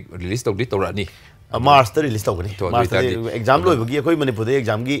hoji release tawdi tawrani March ta release tawgani March exam loi bagi khoi manipur de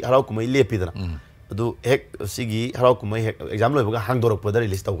exam gi harau kumai lepi da adu hek sigi harau kumai hek exam loi baga hangdorok pada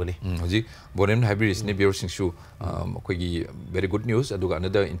release tawgani hoji Bonium hybrid ni viewer singshu khoi gi very good news adu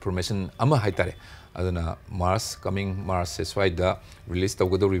another information ama haitare aduna March coming March se swaida release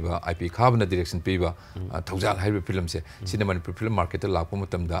tawgadoriba IP khabna direction piba Thokjal hybrid film se cinema film market la lakpa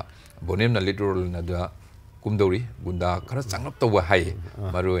matamda Bonium na lead role na da kumdori gunda khara changlap tawwa hai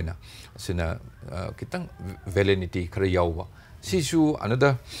maroina sina kitang validity khara yawwa sisu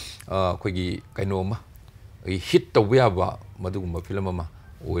another khoi gi kaino ma hit tawya ba madugumba film ama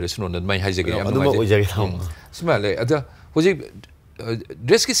oirasuno na mai haijage am mai smale ada hoji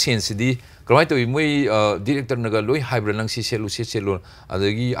dress ki sense di kramai to moi director naga loi hybrid lang si selu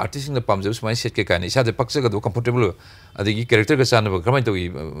adagi artist na pamjab smai set ke kani sa de paksa ga do comfortable adagi character ga sana ba kramai to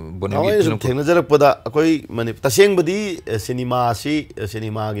Bonium gi film thengna jarak pada koi mani taseng budi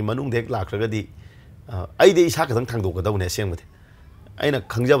cinema gi manung dek lakraga di ai de isa ka dang thangdok ga daune seng bade aina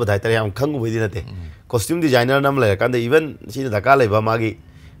khangjaba dai tare am khangu bidi nate costume designer nam la kan de even sina daka leba magi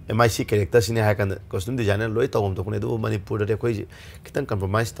MIC character sine ha kan costume designer loi tawom to kune do manipur de koi kitang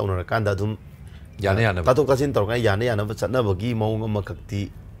compromise tawna kan da dum yana ta to kasin tor kan yana ba chatna bagi maung am khakti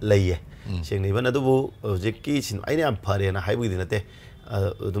leiye seng nei ban adu bu jeki sin aina am phare na haibu di nate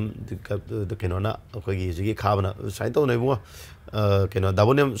dum de kenona koi gi jigi khabana sai to nei bu keno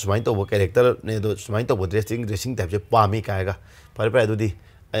Bonium sumai to bo character ne do sumai to bo dressing type je pami kai ga pare adu di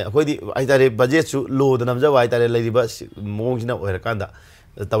koi di ai tare budget su low da namja wai tare lei ba mong sina oira kan da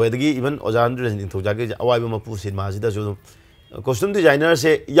tawedagi even ojan dress in thojage awai ba mapu cinema sida ju costume designer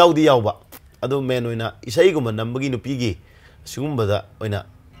se yaudi yauba adu men oina isai gum nambagi nupi gi sigumba da oina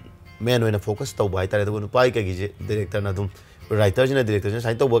men oina focus to bai tare do nupai ka gi je director na dum writer jina director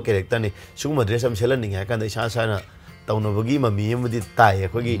sai to bo character ni sigumba dress am selan ning ha kan da sa sa na tawna bagi mami amudi tai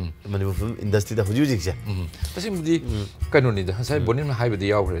akogi manipur film industry da huju jik se tasimudi kaino ni da sai Bonium na haibadi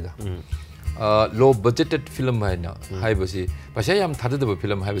yaw da low budgeted film hai na haibasi pasai yam thadadaba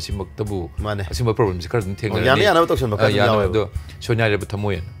film haibasi maktabu asima problems kar thengna yani yana to chen bakal yaw do sonya re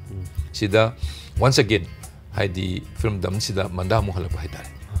thamoyen sida once again haidi film dam sida manda mu halap haitare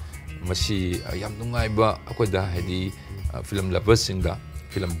masi yam nungai ba akoda haidi film lovers singda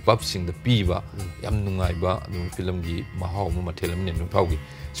film buff singda piba yam nungai ba film gi mahau ma thelam ne nu phaugi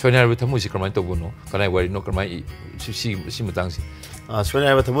sonya re thamu si kramai to bono kanai wari no kramai si matang si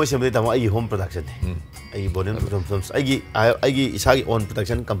sonya re thamu si mde tamo ai home production ne ai Bonium films ai isagi own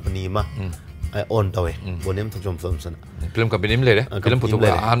production company ma ai own tawe Bonium films na film company me le film photo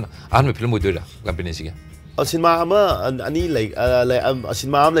an film do da company si ga cinema ama ani like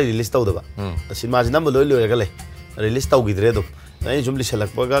cinema am release taw da ba cinema jinam loi loi ga le release taw gidre do ai jumli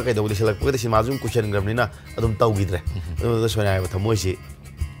selak paga kai do selak paga cinema jum kuchen gramni na adum taw gidre do sonya re thamu si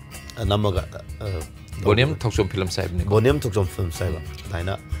namaga Bonium Thokchom film sahib ne Bonium Thokchom film sahib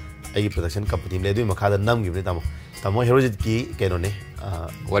daina ai production company le du makha da nam gi ne tamo herojit ki keno ne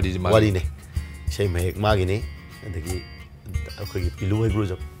wadi ne sei me magi ne adagi akoi pilu hai bro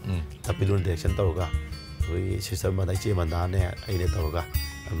job ta pilu direction taroga koi sister ma dai che manda ne ai ne taroga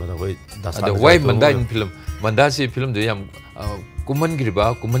amada koi dasa da wai manda in film manda si film de yam kuman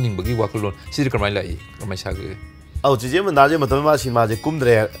griba kumaning bagi wakulon sir kamai lai kamai sa ge au je manda je matam ma cinema je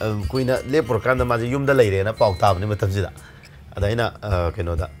kumdre kuina le por kan ma je yum da leire na pau ta ne matam ji da adaina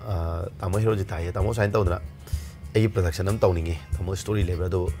keno da tamo hero ji tai tamo sain taw da ai production am taw ninge tamo story level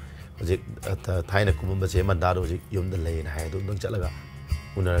do je thaina kumba je manda do je yum da leina hai do dong chalaga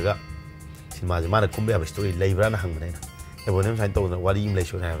unaraga cinema je mana kumba ba story leibra na hang na e Bonium sain taw da wari im le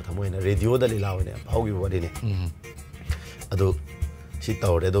shona ha tamo ina radio da le law ne phau gi wari ne ado si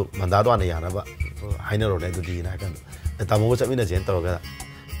taw re do manda do na ya na ba haina ro ne do di na kan tamo ko chamina jen taw ga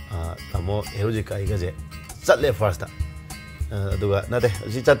tamo hero ji kai ga je chatle first aduga nate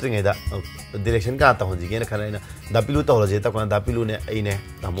si chatring da direction ka ta honji ge na khana ina dapilu taw je ta kan dapilu ne ai ne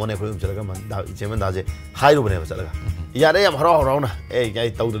tamo ne khoi chalaga man da je man da je hai ro bane chalaga ya re yam haro na e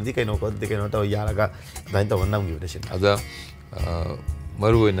ai taw di kai no ko di kai no taw ya la ga dain taw nam gi de sin ada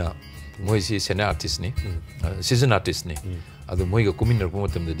maruina moi si senior artist ni season artist ni adu moi ga kumin ro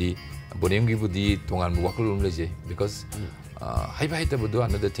matam da di Bonium gi budi tongan wakul le je because hai bai ta budu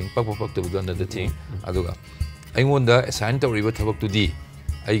another thing pak to budu another thing aduga ai ngonda assign to riba thabak tu di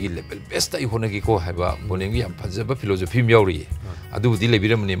ꯑꯩꯒꯤ level best ꯑꯩ ꯍꯣꯠꯅꯒꯦꯀꯣ ꯍꯥꯏꯕ ꯕꯣꯅꯤꯌꯝꯒꯤ ꯌꯥꯝ ꯐꯖꯕ philosophy ꯑꯃ ꯌꯥꯎꯔꯤꯌꯦ ꯑꯗꯨꯕꯨꯗꯤ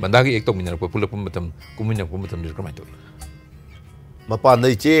ꯂꯩꯕꯤꯔꯝꯕꯅꯤ ꯃꯟꯗꯥꯒꯤ ꯑꯦꯛ ꯇꯧꯃꯤꯟꯅꯔꯛꯄ ꯄꯨꯜꯂꯛꯄ ꯃꯇꯝ ꯀꯨꯝꯃꯤꯟꯅꯔꯛꯄ ꯃꯇꯝꯗꯨꯗ ꯀꯃꯥꯏꯅ ꯇꯧꯏ ꯃꯄꯥꯟꯗ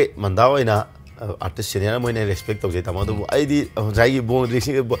ꯏꯆꯦ ꯃꯟꯗꯥ ꯑꯣꯏꯅ आर्टिस्ट सीनियर मोने रेस्पेक्ट तौजे तम अदुबु आइदि जाइगी बो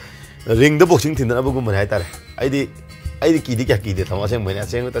रिंग द बॉक्सिंग थिनबगुम है तारे आइदि कीदि क्या कीदे तम असेंग मोने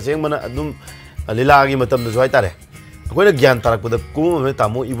असेंग तसेंग मना अदुम लीलागी मतम दजु है तारे अखोइना ज्ञान तारकपद कुम में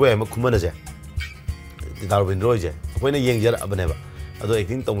तामो इबो एम खुमनजे दारबिन रोजे अखोइना येंगजर अबनेबा अदो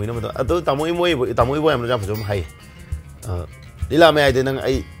एक्टिंग तौमिना मत अदो तामो इबो एम जा फजम हाई लीला में आइदे नंग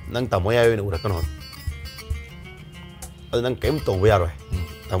आई नंग तामो याय न उरकन हो अदो नंग केम तौबो यारोय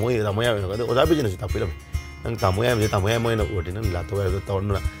tamoy ya no oda bijina su tapila nang tamoy mo na urdi nang lato ga to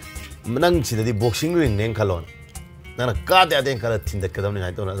no nang sida di boxing ring neng khalon nang ka de den kala thin dak kadam ni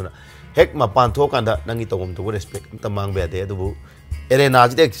nai to na hek ma pan tho kan da nang i to gom to respect ta mang be de du arena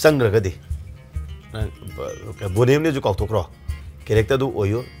ji de sang ra ga di Bonium ne ju kaw to kro character du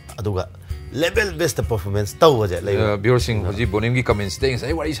oyo aduga level best performance tau wa ja Bior Singh hoji Bonium ki comments de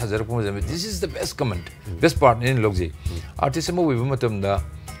sai wari sajar ko this is the best comment best part in logji artist mo wi matam da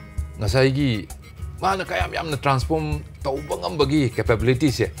ngasai mana kayam yamna transform tauba ngambagi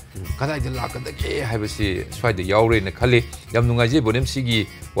capability se kadai de lakada ke haibasi swai de yaure na khale yam nungai je Bonium sigi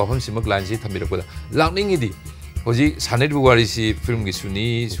wafam simak line si thamira ko lakning idi hoji saned buwari si film gi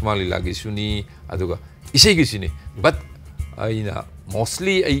suni sumali lagi suni aduga isai gi suni but aina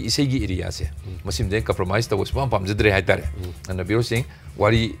mostly ai isai gi area se masim de compromise to was pam jadre hai tare and Bior Singh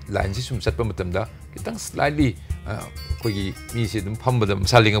wari line si sum satpa matam da kitang slightly kogi mi se dum pham badam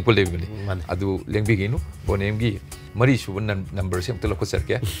saling ang pole bani adu lengbi gi no Bonium gi mari su number se amtala ko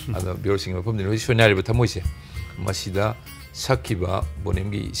sarke adu Bior Singh pham din sonari ba thamoi se masida sakhiba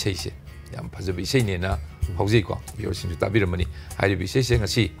Bonium gi sei se yam phajabi sei ne na hauji ko Bior Singh tabiramani hari bi sei se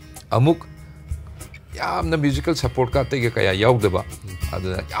ngasi amuk yamna musical support ka te kaya yaudaba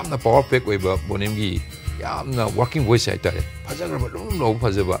aduna yamna power pack oiba Bonium gi yamna working voice ai tare phajagraba lo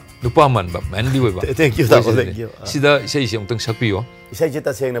phajaba nupa man ba manly oiba thank you thank you sida sei se ongtang sakpiyo isai je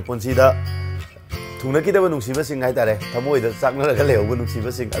ta seng na punsi da thungna ki da nungsiba sing hai tare thamoi da sakna ga leobu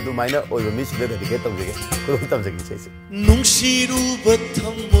nungsiba sing adu maina oiba mi sida dedicate tawjege ko tam jagi sei se nungsiru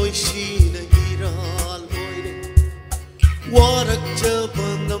bathamoi sina giral oire warak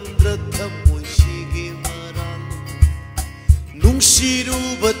jabanam dratham nungsiru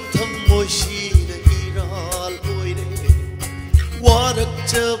bathamoi sina giral oire warak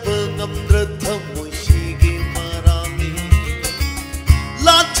jabangam dratham sigi marami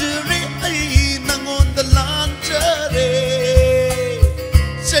lajre ai nangon da lanjare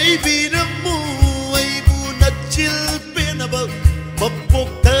saibiramu ai bu nachil penaba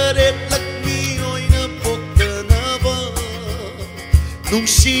mapok tare lakmi oina poktanaba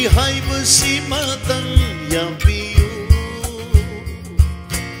nungsi haiba si matang yapi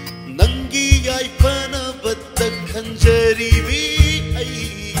I pana batta khanjari vi ai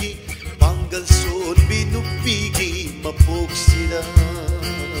pangal son binu pigi mapoksida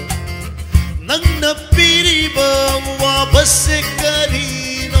nang na piri ba wa basse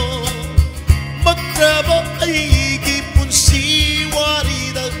karino makraba ai gi punsi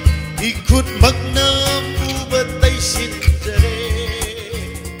warida ikut magnam ubatai sinjare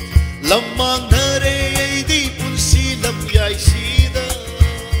lamang nare ai di punsi lam yai sida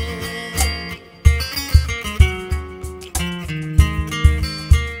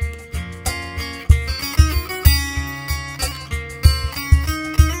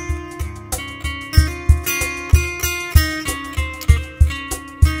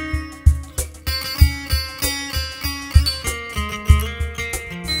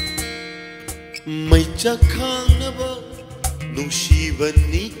mai cha khang na ba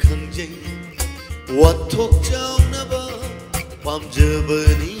nungshibani khangjai wa Thokchom na ba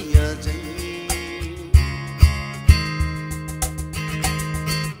pamjabani ajai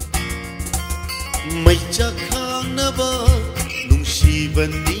mai cha khang na ba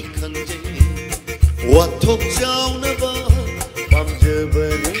nungshibani khangjai wa Thokchom na ba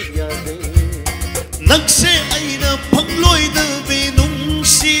pamjabani ajai nakse aina phangloi da be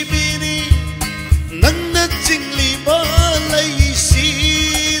nungsibini nangna jingli balai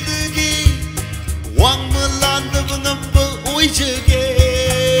sidgi wang malanda ngamba oijege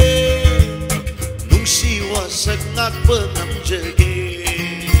nungsi wa saknat banamjege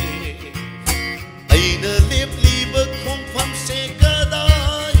aina lepli ba khongpham se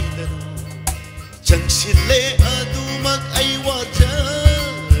kadai changsile adumak ai wa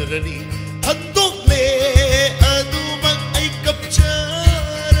jarani handok le adumak ai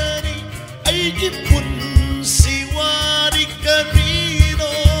kapcharani ai pun siwari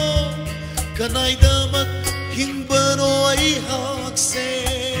karino kanai damat hingbano ai hakse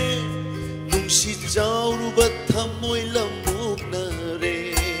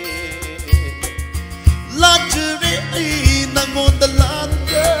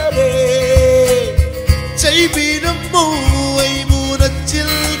ai muna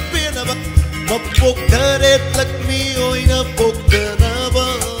chil pena ba mapok daret lakmi oina pokdana ba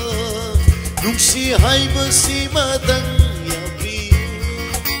nungsi hai ba si madang yabi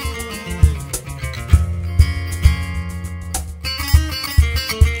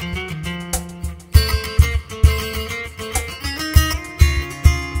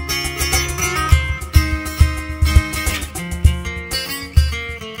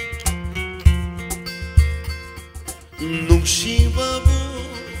nungsibabu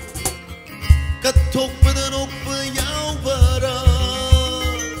kathok padanok payaw bara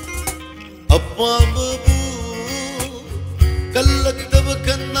apambabu kalaktab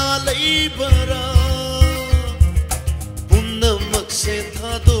kanalai bara punamak se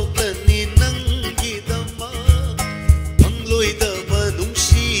thadok lani nangidama angloi daba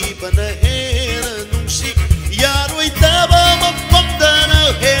nungsibana hena nungsi yaroi daba mapamdana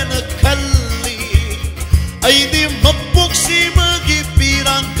hena khalli aidi mapok si magi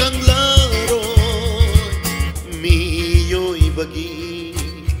pirang kang laro miyo ibagi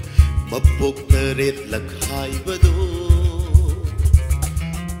mapok naret lakhai bado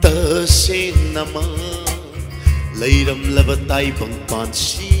tasin nama lairam labatay pang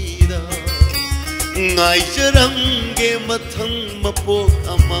pansida ngai jarang ge mathang mapok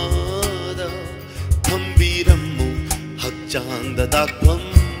amada thambiram mo hakjang dadak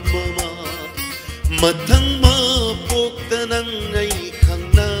mama mathang mapok tanang ay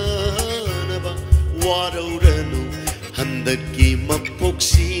khangnanaba warauranu handaki mapok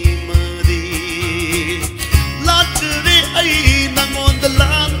simadi lachre ay nangon da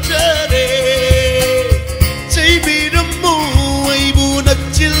lanchare chaibiramu ay bunak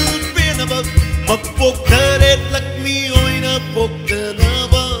chilpenaba mapok daret lakmi oina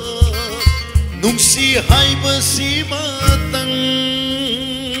poktanaba nungsi haiba simatang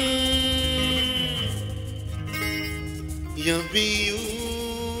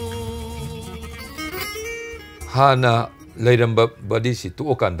hana leiramba body si tu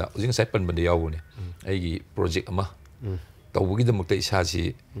okanda using sepan bande yawune aigi project ama tawgi da mukta isa si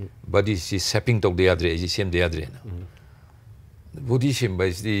body si sapping tok de adre ji sem de adre na body sim by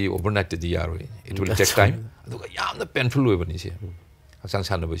the overnight de yaro it will take time aduga yamna painful we bani si haksang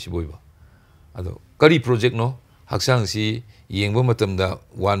sana ba si boiba ado kari project no haksang si yengbo matam da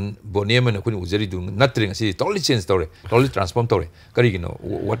one Bonium na kuni uzari du natring si totally change tore totally transform tore kari gino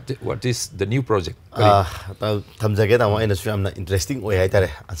what is the new project ta thamjage ta wa ina su amna interesting oi hai tare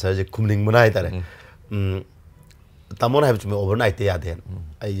answer je kumning muna hai tare tamon have to overnight ya den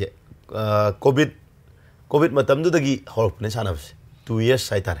ai covid matam du dagi horp ne sana 2 years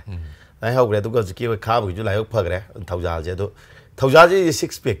hai tare ai hogre du ga ki kha bu ju lai hok phagre thauja je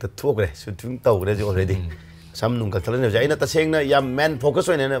 6 pack ta thokre su tung tawre je already sam nung kal thalan ja ina ta seng na ya man focus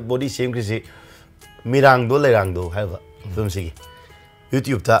oina na body same krisi mirang do lerang do ha ba film si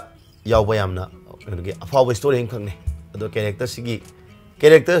YouTube ta yaw ba yamna ge afaw story hing khang ne ado character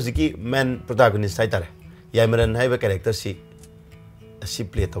si ki man protagonist sai tare ya maran hai ba character si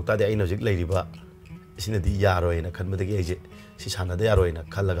play tok ta de ina jik lai ri ba sina di ya roi na khan ma de ge je si sana de ya roi na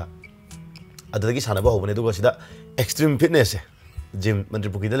khalaga ado gi sana ba ho ne do ga sida extreme fitness gym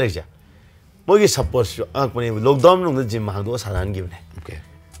mantripuki da lai ja मोगी suppose आंकने lockdown नुंग gym हांदो सानान गिबने okay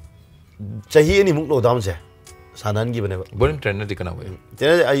चाही any मुक lockdown से सानान गिबने boring trainer दिखना वे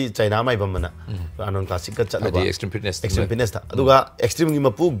तेरे आई China माइ बमना आनन classic का चलबा extreme fitness था अदुगा एक्सट्रीम गी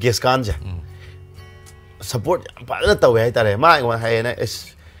मपु गेस कान जे सपोर्ट पाना तवे हाय तारे मा हाय ना एस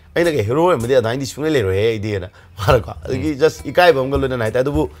अइना के हीरो मदे दाइंदी सुने ले रो हे आइडिया ना मार का अदुगी जस्ट इकाई बम गलो ना हाय ता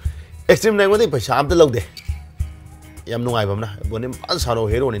दुबु एक्सट्रीम नाइ मदे पैसा आम त लौदे याम नुंगाइ बमना बोने पान सानो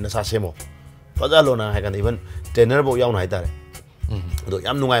हीरो नि नसा सेमो पजालो ना है इवन ट्रेनर बो याव ना तारे दो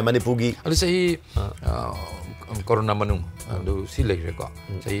याम नुंगाई मणिपुर अदु सही कोरोना मनु अदु सी लेरे को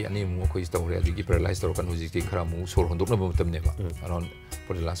सही अनि मु कोइ स्टोरी अदि पैरालाइज तोर कन हुजि की खरा मु सोर होंदोक न बमतम ने बा around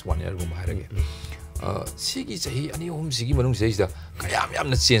for the last 1 year गुम हायरगे सिगी सही अनि होम सिगी मनु सही दा कयाम याम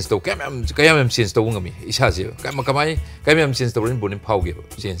न चेंज तो कयाम चेंज तो ngami isa je kayam change तो rin bonin phauge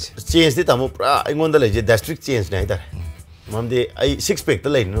चेंज दि तमो पुरा इंगोंदा ले जे डिस्ट्रिक्ट चेंज नै तारे ममदे आई 6 पैक त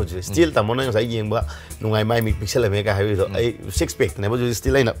लैन नो स्टिल तमो न sai yengba nungai mai mi pixel me ka hawi do ai 6 pack ne bo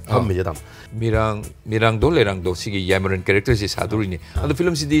still lain ham me je tam mirang do lerang do sigi yamaran character si saduri ni ado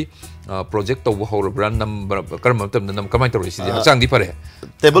film si di project to ho brand number karma tam nam kamai to si di chang di pare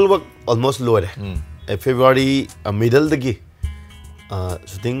table work almost lower February middle dagi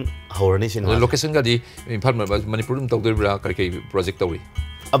shooting horani sin location ga di imphal manipur to do bra kai project to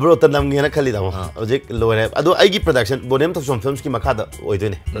abro tanam ngi na khali da project lower ado ai gi production Bonium Thokchom films ki makha da oi de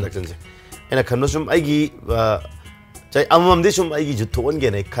ne production se ena khanno sum ai gi ꯆꯩ ꯑꯃꯃꯝꯗꯤ ꯁꯨꯝ ꯑꯩꯒꯤ ꯖꯨ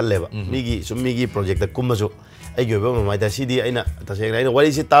ꯊꯣꯛꯍꯟꯒꯦꯅ ꯈꯜꯂꯦꯕ ꯃꯤꯒꯤ ꯁꯨꯝ ꯃꯤꯒꯤ project ꯀꯨꯝꯃꯁꯨ ꯑꯩꯒꯤ ꯑꯣꯏꯕ ꯃꯃꯥꯏꯗ ꯁꯤꯗꯤ ꯑꯩꯅ ꯇꯁꯦꯡꯅ ꯑꯩꯅ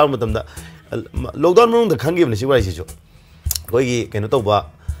ꯋꯥꯔꯤꯁꯤ ꯇꯥꯕ ꯃꯇꯝꯗ ꯂꯣꯛꯗꯥꯎꯟ ꯃꯅꯨꯡꯗ ꯈꯪꯈꯤꯕꯅꯤ ꯁꯤ ꯋꯥꯔꯤꯁꯤꯁꯨ ꯑꯩꯈꯣꯏꯒꯤ ꯀꯩꯅꯣ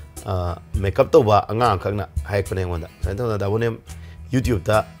ꯇꯧꯕ ꯃꯦꯀꯞ ꯇꯧꯕ ꯑꯉꯥꯡ ꯑꯃꯈꯛꯅ ꯍꯥꯏꯔꯛꯄꯅꯦ ꯑꯩꯉꯣꯟꯗ ꯁꯨꯃꯥꯏꯅ ꯇꯧꯗꯅ ꯗꯥꯕꯣꯅꯦꯝ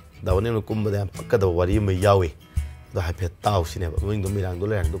ꯌꯨꯇ꯭ꯌꯨꯕꯇ ꯗꯥꯕꯣꯅꯦꯝꯅ ꯀꯨꯝꯕꯗ ꯌꯥꯝ ꯄꯛꯀꯗꯕ ꯋꯥꯔꯤ ꯑꯃ ꯌꯥꯎꯏ ꯑꯗꯣ ꯍꯥꯏꯐꯦꯠ ꯇꯥꯎꯁꯤꯅꯦꯕ ꯃꯃꯤꯡꯗꯣ ꯃꯤꯔꯥꯡꯗꯣ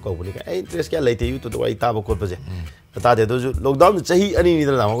ꯂꯩꯔꯥꯡꯗꯣ ꯀꯧꯕꯅꯤ ꯑꯩ ꯏꯟꯇꯔꯦꯁ ꯀꯌꯥ ꯂꯩꯇꯦ ꯌꯨꯇ꯭ꯌꯨꯕꯇ ꯋꯥꯔꯤ ꯇꯥꯕ ꯈꯣꯠꯄꯁꯦ ꯇꯥꯗꯦ ꯑꯗꯨꯁꯨ ꯂꯣꯛꯗꯥꯎꯟꯗ ꯆꯍꯤ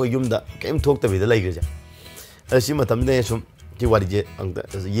ꯑꯅꯤꯅꯤꯗꯅ ꯑꯩꯈꯣꯏ ꯌꯨꯝꯗ ꯀꯩꯝ ꯊꯣꯛꯇꯕꯤꯗ ꯂꯩꯈ꯭ꯔꯤꯁꯦ ꯁꯤ ꯃꯇꯝꯗ ꯁꯨꯝ ꯁꯤ ꯋꯥꯔꯤꯁꯦ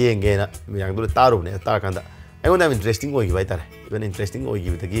ꯌꯦꯡꯒꯦꯅ ꯃꯤꯔꯥꯡꯗꯨꯗ ꯇꯥꯔꯨꯕꯅꯦ ꯇꯥꯔꯀꯥꯟꯗ ꯑꯩꯉꯣꯟꯗ ꯌꯥꯝ ꯏꯟꯇꯔꯦꯁꯇꯤꯡ ꯑꯣꯏꯈꯤꯕ ꯍꯥꯏꯇꯥꯔꯦ ꯏꯚꯟ ꯏꯟꯇꯔꯦꯁꯇꯤꯡ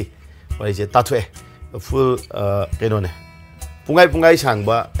ꯑꯣꯏꯈꯤꯕꯗꯒꯤ ꯋꯥꯔꯤꯁꯦ ꯇꯥꯊꯣꯛꯑꯦ ꯐꯨꯜ ꯀꯩꯅꯣꯅꯦ ꯄꯨꯡꯒꯥꯏ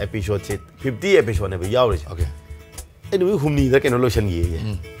ꯁꯥꯡꯕ ꯑꯦꯄꯤꯁꯣꯗꯁꯦ 50 ꯑꯦꯄꯤꯁꯣꯗꯅꯦꯕ ꯌꯥꯎꯔꯤꯁꯦ ꯑꯩ ꯅꯨꯃꯤꯠ ꯍꯨꯝꯅꯤꯗ ꯀꯩꯅꯣ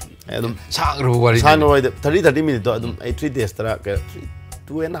ꯂꯣꯏꯁꯟꯈꯤꯌꯦ ꯑꯗꯨꯝ ꯁꯥꯡꯈ꯭ꯔꯕ ꯋꯥꯔꯤ ꯁꯥꯡꯅ 30 ꯃꯤꯅꯤꯠꯇꯣ ꯑꯗꯨꯝ ꯑꯩ 3 ꯗꯦꯖꯇꯔ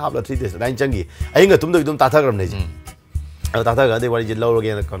 2.5 ला 3 डेज अदाइन चंगी अहिंग तुम एकदम ताथाग्रमने ताथाग अदे वारी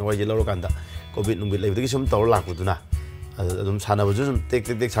लौरगे कौन वारी लौरकांदा कोविड नुंगिद लेबदगी सुम तौर लाकपुदुना अदुम सानाबजु सुम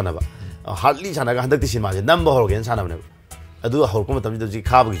टेक सानाबा हार्डली सानागा हंदक्ति सिनेमाजे नंबर होरगे सानाबने अदु हौरको मतम जि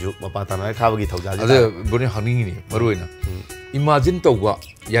खाबगिजु मपा ताना खाबगी थौजा अदे बोने हंगिंगिनी मरुइना इमेजिन तौवा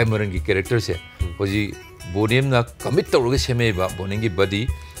यामरंगी कैरेक्टर से होजी बोनेमना कमिट तौरगे सेमेबा बोनेंगी बॉडी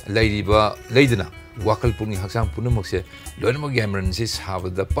लाइरिबा लेदना वाखल पुनी हक्सांग पुनमक्से लोइनमक यामरन से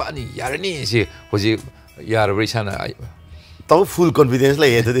साबदा पानी यारनी से होजी यारबरी साना तो फुल कॉन्फिडेंस ले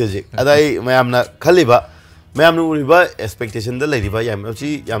ये थे जी अदाई मैं हमना खलीबा मैं हमने उरिबा एक्सपेक्टेशन द लेरिबा याम अची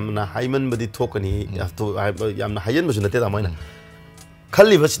यामना हाइमन बदी थोकनी तो यामना हाइजन बसु नते तामाइना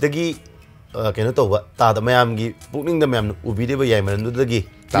खलीबा सिदगी केनो तौबा तादा मयामगी पुकनिंग द मयाम उबिदेबा यामरन दुदगी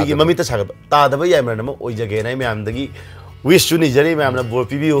तिगी ममिता सागब तादबा यामरन म ओइजगे नाइ मयामदगी wish to Nijani, I am a board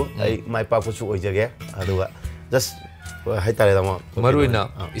PBO. My papa was Ojaga. Just Haitare.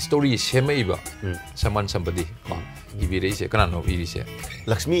 Maruina, story is Shemaiba. Someone, somebody. If it is a canon of Iris.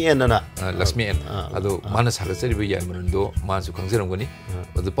 Lakshmi and Nana. Lakshmi and although Manas had a celebrity Yamarundo, Mansu Kanserangoni,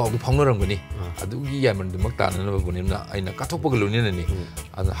 but the Pau Pongarangoni, Adu Yaman, the Maktan and Bonina, in a Katopolunini,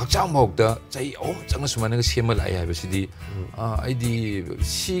 and Hakcham Hokta, say, oh, Sangasumana Shemal, I have a city. I the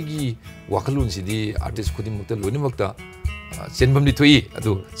Sigi Wakalun city artist couldn't tell Lunimokta. Send them to eat. I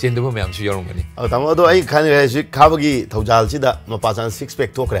do send them to your money. Although I can't Kavagi, Taujal Sida, Mapasan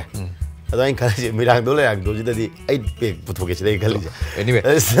 6-pack talker. I don't encourage Mirandole and do the 8-pack to get anyway.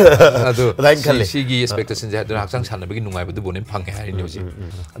 Sigi expectations that the Haksang Sana begin to my Bonim Punk in New Zealand.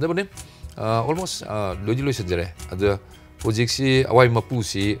 At the Bonim almost Lodulus at the Pojixi, Awai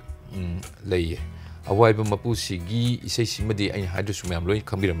Mapusi lay. Awai Mapusi, Gi, Isimadi, and Hydrosumam, Loy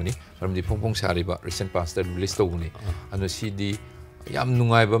Kamiramani, from the Pong Sariba, recent past that released only. And the CD Yam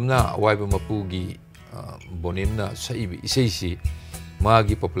Nungaibamna, Awai Mapugi, Bonimna, Saibi, Isasi,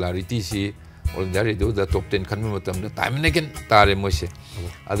 Magi popularity, see, all the top 10 Kamimatam, the time and again, Tare Moshe.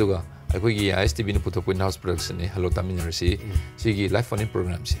 Aduga, Akwigi, I still been put up in house production, Hello Taminarsi, Sigi, life on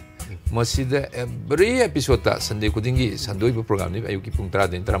programs. Masida, every episode, Sunday Kudingi, Sandoibo program, I keep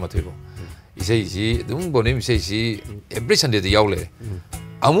Puntra in Tramativo. He says, the Bonim says, every Sunday the Yaule.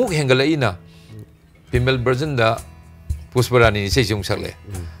 Amuk Hengalaina, female version da Pusparani says Young Sale.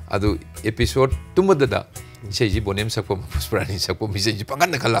 Adu episode Tumadada, says Bonim Sapo Pusparani Sapo, Mrs.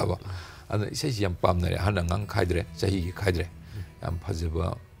 Pagana Kalava. And he says Yam Pamna, Hanang Kaidre, Sahi Kaidre, and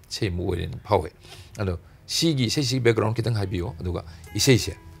Pazaba, same way in power. And Sigi says background Kitan Habio, Aduga, he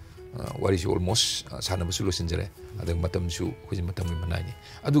says, what is almost Sanabasulu Singere, and the Matam Su, who is Matam Manani.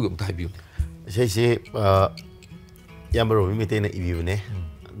 Adugam Habio. Say, Yamaro imitate Ibune,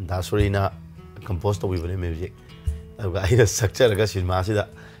 Dasorina composed with music. I had a structure in Masida,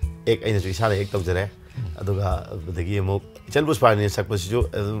 egg in the Shisha, egg of the Re, Aduga, the Guillermo, Chelbus Party,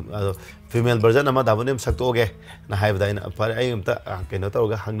 Sakwas, female version of Madame Saktoge, and I have the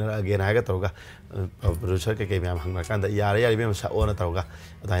Kenatoga, Hungna again, Agatoga, producer came Hangakanda, Yara, Saona Toga,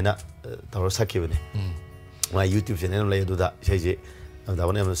 Dina Torosaki. My YouTube channel lay do that, Say. The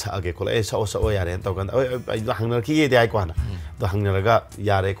one of Sage Cole, so Oya and Tokan, Hanaki, the Icon, the Hangaraga,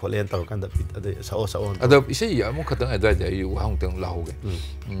 Yare Cole and Tokan, the Sauce on. You say, I'm not you Hongton Lauge.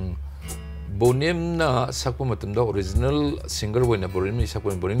 Bonim na Sakumatum, the original singer when a Borim is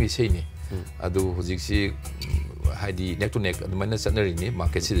Sakun Borim is Sani. Adu Huzixi Heidi neck to neck, the minus Sanarini,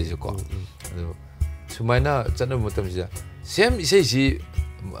 Market City is a call. Sumana Sanamutamza. Same says she.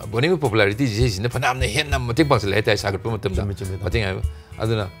 Boning popularity is in the Panama Henam, Tipas letter, Sagapumatum. I think I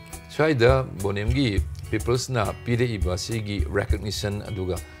don't know. Try the Bonemgi, people's na Pide Iba, Sigi, recognition,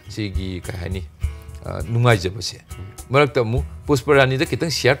 Aduga, Sigi, Kahani, Numajabase. Maratamu, Pusparani, the kitten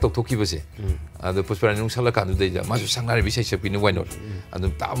share to Tokibase. The Pusparanum Salakan, the Masu Sangari Visha in the Wynot, and the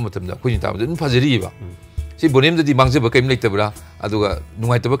Tamatum, the Queen Tam, the Pazeriva. ꯁꯤ ꯕꯣꯅꯤꯌꯝꯗꯗꯤ ꯃꯥꯡꯖꯕ ꯀꯩꯝ ꯂꯩꯇꯕ꯭ꯔꯥ ꯑꯗꯨꯒ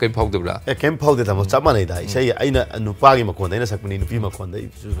ꯅꯨꯡꯉꯥꯏꯇꯕ ꯀꯩꯝ ꯐꯥꯎꯗꯕ꯭ꯔꯥ ꯀꯩꯝ ꯐꯥꯎꯗꯦ ꯇꯥꯃꯣ ꯆꯞ ꯃꯥꯟꯅꯩꯗ ꯏꯁꯩ ꯑꯩꯅ ꯅꯨꯄꯥꯒꯤ ꯃꯈꯣꯟꯗ ꯑꯩꯅ ꯁꯛꯄꯅꯤ ꯅꯨꯄꯤ ꯃꯈꯣꯟꯗ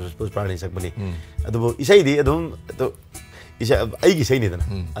ꯄꯨꯁꯄꯔꯥꯅꯤ ꯁꯛꯄꯅꯤ ꯑꯗꯨꯕꯨ ꯏꯁꯩꯗꯤ ꯑꯗꯨꯝ ꯑꯩꯒꯤ ꯏꯁꯩꯅꯤꯗꯅ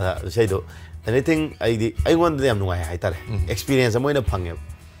ꯏꯁꯩꯗꯣ ꯑꯦꯅꯤꯊꯤꯡ ꯑꯩꯗꯤ ꯑꯩꯉꯣꯟꯗꯗꯤ ꯌꯥꯝ ꯅꯨꯡꯉꯥꯏ ꯍꯥꯏꯇꯥꯔꯦ ꯑꯦꯛꯁꯄꯤꯔꯤꯌꯦꯟꯁ ꯑꯃ ꯑꯣꯏꯅ ꯐꯪꯉꯦꯕ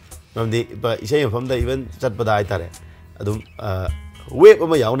ꯃꯔꯝꯗꯤ ꯏꯁꯩ ꯃꯐꯝꯗ ꯏꯚꯟ ꯆꯠꯄꯗ ꯍꯥꯏꯇꯥꯔꯦ ꯑꯗꯨꯝ ꯋꯦꯕ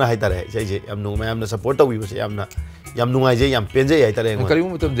ꯑꯃ ꯌꯥꯎꯅ ꯍꯥꯏꯇꯥꯔꯦ ꯏꯁꯩꯁꯦ ꯌꯥꯝ ꯃꯌꯥꯝꯅ ꯁꯞꯄꯣꯔꯠ ꯇꯧꯕꯤꯕꯁꯦ ꯌꯥꯝ ꯅꯨꯡꯉꯥꯏꯖꯩ ꯌꯥꯝ ꯄꯦꯟꯖꯩ ꯍꯥꯏꯇꯥꯔꯦ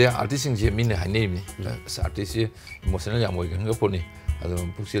ꯀꯔꯤꯒꯨꯝꯕ ꯃꯇꯝꯗ ꯑꯥꯔꯇꯤꯁꯁꯤꯡꯁꯦ ꯃꯤꯅ ꯍꯥꯏꯅꯔꯤꯕꯅꯤ ꯑꯥꯔꯇꯤꯁꯁꯦ ꯏꯃꯣꯁꯅꯦꯜ ꯌꯥꯝ ꯑꯣꯏꯒꯟꯕ ꯄꯣꯠꯅꯤ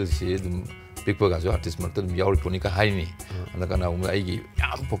ꯑꯗꯨꯝ ꯄꯨꯛꯆꯦꯜꯁꯤ ꯑꯗꯨꯝ ꯄꯤꯛꯄꯒꯁꯨ ꯑꯥꯔꯇꯤꯁ ꯃꯔꯛꯇ ꯑꯗꯨꯝ ꯌꯥꯎꯔꯤ ꯄꯣꯠꯅꯤ ꯀ ꯍꯥꯏꯅꯤ ꯑꯗ ꯀꯅꯥꯒꯨꯝꯕ ꯑꯩꯒꯤ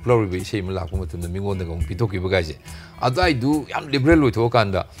ꯌꯥꯝ ꯄꯣꯄꯨꯂꯔ ꯑꯣꯏꯕ ꯏꯁꯩ ꯑꯃ ꯂꯥꯛꯄ ꯃꯇꯝꯗ ꯃꯤꯉꯣꯟꯗꯒ ꯑꯃꯨꯛ ꯄꯤꯊꯣꯛꯈꯤꯕ ꯒꯥꯏꯁꯦ ꯑꯗꯨꯋꯥꯏꯗꯨ ꯌꯥꯝ ꯂꯤꯕꯔꯦꯜ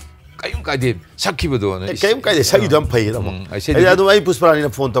ꯑꯣꯏꯊꯣꯛꯑꯀꯥꯟꯗ ꯀꯩꯝ ꯀꯥꯏꯗꯦ ꯁꯛꯈꯤꯕꯗꯣ ꯀꯩꯝ ꯀꯥꯏꯗꯦ ꯁꯛꯏꯗꯣ ꯌꯥꯝ ꯐꯩꯌꯦ ꯇꯥꯃꯣ ꯑꯗꯨꯝ ꯑꯩ ꯄꯨꯁꯄꯔꯥꯅꯤꯅ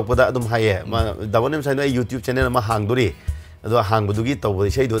ꯐꯣꯟ ꯇꯧꯔꯛꯄꯗ ꯑꯗꯨꯝ ꯍꯥꯏꯌꯦ ꯗꯥꯕꯣꯅꯤꯌꯝ ꯁꯥꯏꯅ ꯑꯩ ꯌꯨꯇ꯭ꯌꯨꯕ ꯆꯦꯅꯦꯜ ꯑꯃ ꯍꯥꯡꯗꯣꯔꯤ ꯑꯗꯣ ꯍꯥꯡꯕꯗꯨꯒꯤ ꯇꯧꯕ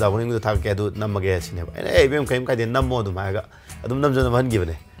ꯏꯁꯩꯗꯣ ꯗꯥꯕꯣꯅꯤꯌꯝꯒꯤꯗꯣ ꯊꯥꯒꯠꯀꯦ ꯑꯗꯨ ꯅꯝꯃꯒꯦ ꯁꯤꯅꯦꯕ ꯑꯩꯅ ꯏꯕꯦꯝ ꯀꯩꯝ ꯀꯥꯏꯗꯦ ꯅꯝꯃꯣ ꯑꯗꯨꯝ ꯍꯥꯏꯔꯒ ꯑꯗꯨꯝ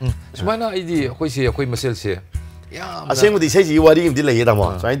ꯅꯝꯍꯟꯈꯤꯕꯅꯦ ꯁꯨꯃꯥꯏꯅ ꯑꯩꯗꯤ ꯑꯩꯈꯣꯏ ꯃꯁꯦꯜꯁꯦ ꯌꯥꯝ ꯑꯁꯦꯡꯕꯗꯤ ꯏꯁꯩꯁꯤꯒꯤ ꯋꯥꯔꯤ ꯑꯃꯗꯤ ꯂꯩꯌꯦ ꯇꯥꯃꯣ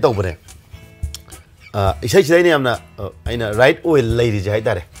ꯁꯨꯃꯥꯏꯅ ꯇꯧꯕꯅꯦ ꯏꯁꯩꯁꯤꯗ ꯑꯩꯅ ꯔꯥꯏꯠ ꯑꯣꯏꯜ ꯂꯩꯔꯤꯁꯦ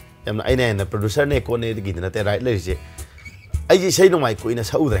ꯍꯥꯏꯇꯥꯔꯦ ꯌꯥꯝꯅ ꯑꯩꯅ ꯍꯦꯟꯅ ꯄ꯭ꯔꯣꯗ꯭ꯌꯨꯁꯔꯅꯦ ꯀꯣꯟꯅꯦꯒꯤꯗꯤ ꯅꯠꯇꯦ ꯔꯥꯏꯠ ꯂꯩꯔꯤꯁꯦ ꯑꯩꯁꯦ ꯏꯁꯩ ꯅꯣꯡꯃꯥꯏ ꯀꯨꯏꯅ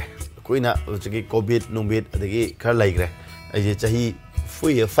ꯁꯛꯎꯗ꯭ꯔꯦ ꯀꯨꯏꯅ ꯍꯧꯖꯤꯛꯀꯤ ꯀꯣꯚꯤꯗ ꯅꯨꯡꯕꯤꯠ ꯑꯗꯒꯤ ꯈꯔ ꯂꯩꯈ꯭ꯔꯦ ꯑꯩꯁꯦ ꯆꯍꯤ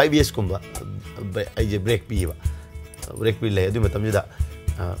 5 yearsꯀꯨꯝꯕ ꯑꯩꯁꯦ ꯕ꯭ꯔꯦꯛ ꯄꯤꯌꯦꯕ ꯕ꯭ꯔꯦꯛ ꯄꯤ ꯂꯩ ꯑꯗꯨꯒꯤ ꯃꯇꯝꯁꯤꯗ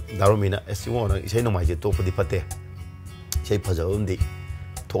ꯗꯥꯔꯣꯃꯤꯅ ꯏꯉꯣ ꯅꯪ ꯏꯁꯩ ꯅꯣꯡꯃꯥꯏꯁꯦ ꯇꯣꯛꯄꯗꯤ ꯐꯠꯇꯦ ꯏꯁꯩ ꯐꯖꯕ ꯑꯃꯗꯤ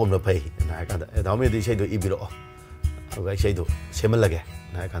ꯊꯣꯛꯑꯝꯕ ꯐꯩ ꯍꯥꯏꯔ ꯀꯥꯟꯗ ꯗꯥꯔꯣꯃꯤꯗꯨ ꯏꯁꯩꯗꯣ ꯏꯕꯤꯔꯛꯑꯣ ꯑꯗꯨꯒ ꯏꯁꯩꯗꯣ ꯁꯦꯝꯍꯜꯂꯒꯦ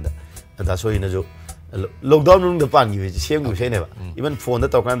ꯍꯥꯏꯔ ꯀꯥꯟꯗ ꯗꯥꯁꯣꯔꯤꯅꯁꯨ ꯂꯣꯛꯗꯥꯎꯟ ꯃꯅꯨꯡꯗ ꯄꯥꯟꯈꯤꯕ ꯁꯦꯝꯈꯤꯕ ꯏꯁꯩꯅꯦꯕ ꯏꯚꯟ ꯐꯣꯟꯗ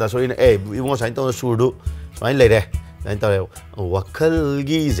ꯇꯧꯔꯀꯥꯟꯗ ꯗꯥꯁꯣꯔꯤꯅ ꯏꯕꯨꯡꯉꯣ ꯁꯨꯃꯥꯏꯅ ꯇꯧꯅ ꯁꯨꯔꯗꯨ ꯁꯨꯃꯥꯏꯅ ꯂꯩꯔꯦ ꯁꯨꯃꯥꯏꯅ ꯇꯧꯔꯦ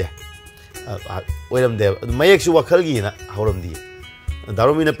ꯋꯥꯈꯜꯒꯤꯁꯦ ꯑꯣꯏꯔꯝꯗꯦꯕ ꯑꯗꯨ ꯃꯌꯦꯛꯁꯨ ꯋꯥꯈꯜꯒꯤꯅ ꯍꯧꯔꯝꯗꯤꯌꯦ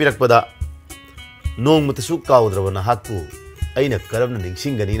ꯗꯥꯔꯣꯃꯤꯅ ꯄꯤꯔꯛꯄꯗ ꯅꯣꯡꯃꯇꯁꯨ ꯀꯥꯎꯗ꯭ꯔꯕ ꯅꯍꯥꯛꯄꯨ ꯑꯩꯅ ꯀꯔꯝꯅ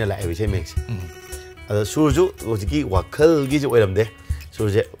ꯅꯤꯡꯁꯤꯡꯒꯅꯤꯅ ꯂꯥꯛꯑꯦꯕ ꯏꯁꯩ ꯃꯌꯦꯛꯁꯦ ꯑꯗ ꯁꯨꯔꯁꯨ ꯍꯧꯖꯤꯛꯀꯤ ꯋꯥꯈꯜꯒꯤꯁꯦ ꯑꯣꯏꯔꯝꯗꯦ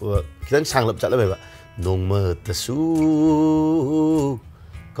ꯁꯨꯔꯁꯦ ꯈꯤꯇꯪ ꯁꯥꯡꯂꯞ ꯆꯠꯂꯝꯃꯦꯕ ꯅꯣꯡꯃꯇꯁꯨ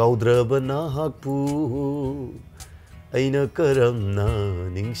ꯀꯥꯎꯗ꯭ꯔꯕ ꯅꯍꯥꯛꯄꯨ ꯑꯩꯅ ꯀꯔꯝꯅ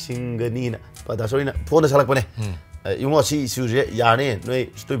ꯅꯤꯡꯁꯤꯡꯒꯅꯤꯅ ꯗꯥꯁꯣꯔꯤꯅ ꯐꯣꯟꯗ ꯁꯥꯜꯂꯛꯄꯅꯦ ꯏꯉꯣ ꯁꯤ ꯏꯁꯨꯁꯦ ꯌꯥꯔꯅꯤ ꯅꯣꯏ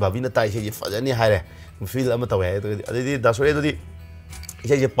ꯁ꯭ꯇꯣꯏ ꯚꯥꯕꯤꯅ ꯇꯥꯏ ꯏꯁꯩꯁꯦ ꯐꯖꯅꯤ ꯍꯥꯏꯔꯦ ꯐꯤꯜ ꯑꯃ ꯇꯧꯋꯦ ꯑꯗꯩꯗꯤ ꯗꯥꯁꯣꯔꯤ ꯑꯗꯨꯗꯤ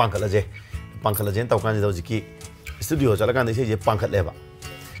ꯏꯁꯩꯁꯦ ꯄꯥꯡꯈꯠꯂꯁꯦꯅ ꯇꯧꯀꯥꯟꯁꯤꯗ ꯍꯧꯖꯤꯛꯀꯤ ꯁ꯭ꯇꯨꯗꯤꯑꯣ ꯆꯠꯂꯀꯥꯟꯗ ꯏꯁꯩꯁꯦ ꯄꯥꯡꯈꯠꯂꯦꯕ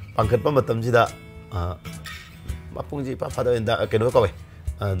ꯄꯥꯡꯈꯠꯄ ꯃꯇꯝꯁꯤꯗ ꯃꯄꯨꯡꯁꯦ ꯏꯐ ꯐꯗꯕ ꯀꯩꯅꯣ ꯀꯧꯋꯦ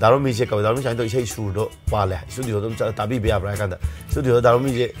ꯗꯥꯔꯣꯃꯤꯁꯦ ꯀꯧꯋꯦ ꯗꯥꯔꯣꯃꯤ ꯁꯨꯃꯥꯏꯅ ꯇꯧ ꯏꯁꯩ ꯁꯨꯔꯗꯣ ꯄꯥꯜꯂꯦ ꯁ꯭ꯇꯨꯗꯤꯑꯣꯗ ꯑꯗꯨꯝ ꯆꯠꯂ ꯇꯥꯕꯤꯕ ꯌꯥꯕ꯭ꯔꯥ ꯍꯥꯏ ꯀꯥꯟꯗ ꯁ꯭ꯇꯨꯗꯤꯑꯣꯗ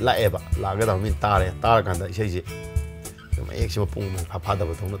ꯗꯥꯔꯣꯃꯤꯁꯦ ꯂꯥꯛꯑꯦꯕ ꯂꯥꯛꯑꯒ ꯗꯥꯔꯣꯃꯤ ꯇꯥꯔꯀꯥꯟꯗ ꯏꯁꯩꯁꯦ ꯃꯌꯦꯛꯁꯦ ꯃꯄꯨꯡ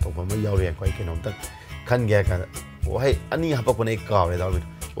ꯐꯥꯗꯕ ꯊꯣꯛꯅ ꯇꯧꯕ ꯑꯃ ꯌꯥꯎꯔꯦ ꯑꯩꯈꯣꯏ ꯀꯩꯅꯣꯝꯇꯪ ꯈꯟꯒꯦ ꯍꯥꯏ ꯀꯥꯟꯗ ꯋꯥꯍꯩ ꯑꯅꯤ ꯍꯥꯄꯛꯄꯅꯦ ꯑꯩ ꯀꯥꯎꯔꯦ ꯗꯥꯔꯣꯃꯤꯗꯣ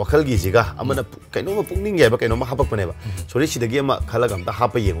ꯋꯥꯈꯜꯒꯤꯁꯤꯒ ꯑꯃꯅ ꯀꯩꯅꯣꯝꯃ ꯄꯨꯛꯅꯤꯡꯒꯤ ꯍꯥꯏꯕ ꯀꯩꯅꯣꯝꯃ ꯍꯥꯄꯛꯄꯅꯦꯕ ꯁꯣꯔꯤ ꯁꯤꯗꯒꯤ ꯑꯃ ꯈꯜꯂꯒ ꯑꯝꯇ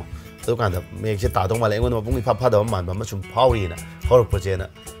ꯍꯥꯞꯄ ꯌꯦꯡꯉꯣ ꯑꯗꯨꯀꯥꯟꯗ ꯃꯌꯦꯛꯁꯦ ꯇꯥꯗꯧ ꯃꯥꯜꯂꯦ ꯑꯩꯉꯣꯟꯗ ꯃꯄꯨꯡ ꯏꯐꯥ ꯐꯥꯗꯕ ꯃꯥꯟꯕ ꯑꯃ ꯁꯨꯝ ꯐꯥꯎꯔꯤꯅ ꯍꯧꯔꯛꯄꯁꯦꯅ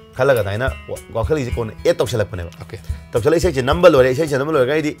ꯈꯜꯂꯒ ꯑꯗꯨꯃꯥꯏꯅ ꯋꯥꯈꯜꯒꯤꯁꯦ ꯀꯣꯟꯅ ꯑꯦꯗ ꯇꯧꯁꯜꯂꯛꯄꯅꯦꯕ ꯇꯧꯁꯜꯂ ꯏꯁꯩꯁꯦ ꯅꯝꯕ ꯂꯣꯏꯔꯦ ꯏꯁꯩꯁꯦ ꯅꯝꯕ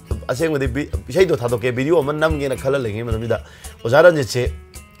ꯂꯣꯏꯔꯒ ꯑꯩꯗꯤ ꯑꯁꯦꯡꯕꯗꯤ ꯏꯁꯩꯗꯣ ꯊꯥꯗꯣꯛꯀꯦ ꯚꯤꯗꯤꯑꯣ ꯑꯃ ꯅꯝꯒꯦꯅ ꯈꯜꯂ ꯂꯩꯉꯩ ꯃꯇꯝꯁꯤꯗ ꯑꯣꯖꯥ ꯔꯟꯖꯤꯠꯁꯦ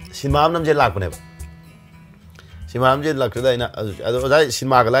ꯁꯤꯟꯃꯥ ꯑꯃ ꯅꯝꯁꯦ ꯂꯥꯛꯄꯅꯦꯕ ꯁꯤꯟꯃꯥ ꯑꯃꯁꯦ ꯂꯥꯛꯄꯗ ꯑꯩꯅ ꯑꯗꯣ ꯑꯣꯖꯥ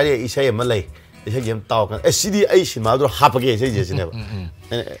ꯁꯤꯟꯃꯥꯒ ꯂꯥꯏꯔꯤ ꯏꯁꯩ ꯑꯃ ꯂꯩ ꯏꯁꯩꯁꯦ ꯑꯃ ꯇꯥꯎꯀꯥꯟꯗ ꯁꯤꯗꯤ ꯑꯩ ꯁꯤꯟꯃꯥꯗꯨ ꯍꯥꯞꯄꯒꯦ ꯏꯁꯩꯁꯦ ꯁꯤꯅꯦꯕ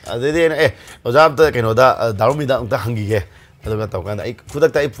ꯑꯗꯩꯗꯤ ꯑꯩꯅ ꯑꯣꯖꯥ ꯑꯝꯇ ꯀꯩꯅꯣꯗ ꯗꯥꯔꯣꯃꯤꯗ ꯑꯝꯇ ꯍꯪꯈꯤꯒꯦ ꯑꯗꯨꯒ ꯇꯧꯀꯥꯟꯗ ꯑꯩ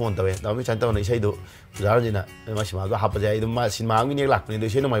ꯈꯨꯗꯛꯇ ꯑꯩ ꯐꯣꯟ ꯇꯧꯋꯦ ꯗꯥꯔꯣꯃꯤ ꯁꯨꯃꯥꯏꯅ ꯇꯧꯅ ꯏꯁꯩꯗꯨ ꯑꯣꯖꯥ ꯔꯟꯖꯤꯠꯅ ꯃꯥ ꯁꯤꯟꯃꯥꯗꯣ ꯍꯥꯞꯄꯁꯦ ꯑꯩ ꯑꯗꯨꯝ ꯃꯥ ꯁꯤꯟꯃꯥ ꯑꯃꯒꯤꯅꯦ ꯂꯥꯛꯄꯅꯤ ꯑꯗꯣ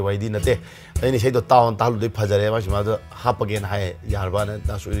ꯏꯁꯩ ꯅꯣꯡꯃꯥꯏ ꯋꯥꯔꯤꯗꯤ ꯅꯠꯇꯦ ꯑꯩꯅ ꯏꯁꯩꯗꯣ ꯇꯥꯍꯜꯂꯨꯗꯩ ꯐꯖꯔꯦ ꯃꯥ ꯁꯤꯟꯃꯥꯗꯣ ꯍꯥꯞꯄꯒꯦꯅ ꯍꯥꯏꯌꯦ ꯌꯥꯔꯕꯅ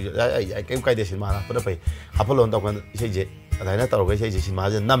ꯗꯥꯁꯣꯔꯤ ꯑꯩ ꯀꯩꯝ ꯀꯥꯏꯗꯦ ꯁꯤꯟꯃꯥ ꯍꯥꯞꯄꯅ ꯐꯩ ꯍꯥꯞꯍꯜꯂꯣꯅ ꯇꯧꯀꯥꯟꯗ ꯏꯁꯩꯁꯦ ꯑꯗꯨꯃꯥꯏꯅ ꯇꯧꯔꯒ ꯏꯁꯩꯁꯦ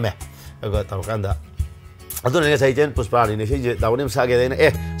ꯁꯤꯟꯃꯥꯁꯦ ꯅꯝꯃꯦ ꯑꯗꯨꯒ ꯇꯧꯔꯀꯥꯟꯗ ꯑꯗꯨꯅ ꯉꯁꯥꯏ ꯏꯆꯦꯟ ꯄꯨꯁꯄꯔꯥꯅꯤꯅ ꯏꯁꯩꯁꯦ ꯗꯥꯕꯣꯅꯤꯌꯝ ꯁꯛꯑꯒꯦꯗ ꯑꯩꯅ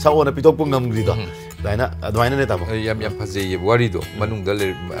ꯁꯛꯑꯣꯅ ꯄꯤꯊꯣꯛꯄ ꯉꯝꯈ꯭ꯔꯤꯗꯣ ꯑꯗꯨꯃꯥꯏꯅꯅꯦ ꯇꯥꯃꯣ ꯌꯥꯝ ꯐꯖꯩꯌꯦ ꯋꯥꯔꯤꯗꯣ ꯃꯅꯨꯡꯗ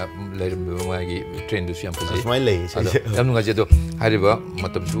ꯂꯩꯔꯝꯕ ꯃꯥꯒꯤ ꯇ꯭ꯔꯦꯟꯗꯨꯁꯨ ꯌꯥꯝ ꯐꯖꯩ ꯁꯨꯃꯥꯏꯅ ꯂꯩ ꯌꯥꯝ ꯅꯨꯡꯉꯥꯏꯖꯩ ꯑꯗꯣ ꯍꯥꯏꯔꯤꯕ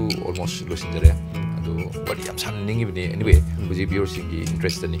ꯃꯇꯝꯁꯨ ꯑꯣꯜꯃꯣꯁ ꯂꯣꯏꯁꯤꯟꯖꯔꯦ ꯑꯗꯣ ꯋꯥꯔꯤ ꯌꯥꯝ ꯁꯥꯟꯅꯅꯤꯡꯉꯤꯕꯅꯤ ꯑꯦꯅꯤꯋꯦ ꯍꯧꯖꯤꯛ ꯚꯤꯌꯨꯔꯁꯤꯡꯒꯤ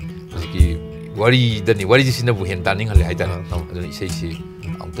ꯏꯟꯇꯔꯦꯁꯇꯅꯤ ꯍꯧꯖꯤꯛꯀꯤ ꯋꯥꯔꯤꯁꯤ ꯁꯤꯅꯕꯨ ꯍꯦꯟꯅ ꯇꯥꯅꯤꯡꯍꯜꯂꯦ ꯍꯥꯏꯇꯥꯔꯦ ꯑꯗꯨꯅ ꯏꯁꯩꯁꯤ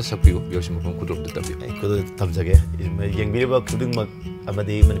ꯑꯃꯨꯛꯇ ꯁꯛꯄꯤꯌꯨ ꯚꯤꯌꯨꯔꯁꯤ ꯃꯐꯝ ꯈꯨꯗꯣꯡꯇ ꯇꯝꯕꯤꯌꯨ ꯑꯩ ꯈꯨꯗꯣꯡ ꯊꯝꯖꯒꯦ ꯌꯦꯡꯕꯤꯔꯤꯕ ꯈꯨꯗꯤꯡꯃꯛ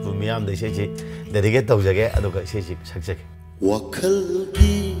ꯑꯃꯗꯤ ꯃꯅꯤꯄꯨꯔ ꯃꯤꯌꯥꯝꯗ ꯏꯁꯩꯁꯤ ꯗꯦꯗꯤꯀꯦꯠ ꯇꯧꯖꯒꯦ ꯑꯗꯨꯒ ꯏꯁꯩꯁꯤ ꯁꯛꯆꯒꯦ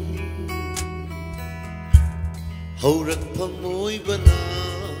ꯋꯥꯈꯜꯒꯤ ꯍꯧꯔꯛꯐꯝ ꯑꯣꯏꯕꯅ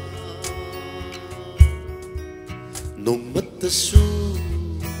ꯅꯣꯡꯃꯇꯁꯨ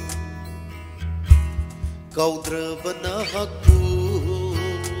ꯀꯥꯎꯗ꯭ꯔꯕ ꯅꯍꯥꯛꯄꯨ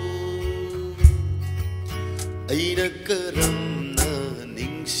ꯑꯩꯅ ꯀꯔꯝꯅ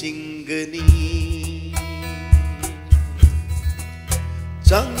ꯅꯤꯡꯁꯤꯡꯒꯅꯤ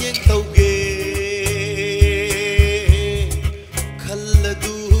ꯆꯥꯡꯌꯦꯡ ꯇꯧꯒꯦ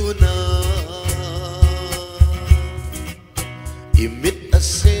ꯈꯜꯂꯗꯨꯅ ꯏꯃꯤꯠ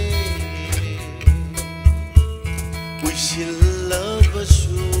ꯑꯁꯦ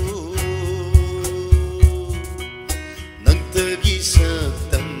ꯎꯏꯁꯤꯜꯂꯕꯁꯨ ꯅꯪꯇꯒꯤ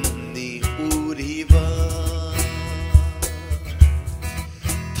ꯁꯛꯇꯝꯅꯤ ꯎꯔꯤꯕ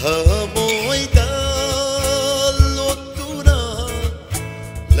ꯊꯃꯣꯏꯗ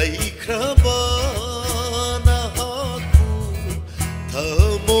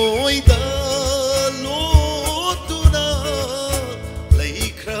Thamoida lotuna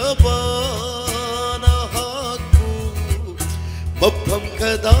laikhraba nahaku mafam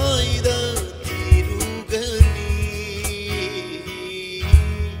kadaida tirugani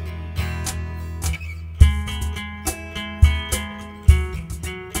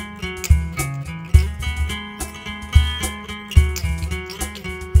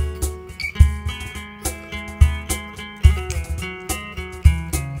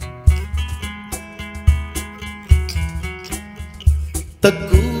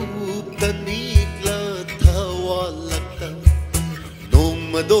Tagup tanikla thawalata nong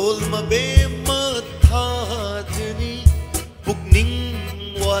madol mabe mathajani pukning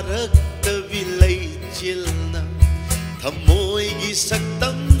warak tavilai chilna thamoy gi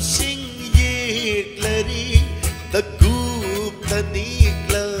saktam sing yeklari tagup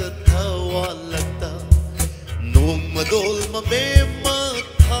tanikla thawalata nong madol mabe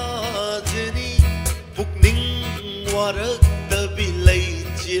mathajani pukning warak Bilay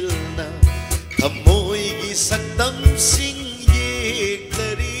chilna thamoy gi saktam sing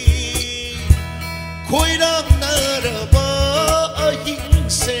yeklari khoirang naraba ahing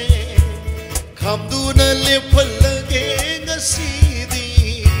se khamduna lephalage ngasidi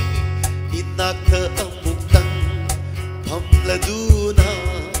inakta amutang phamladuna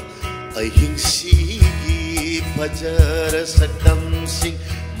ahing sigi fajar saktam sing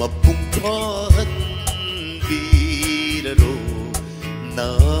mapung phan biraro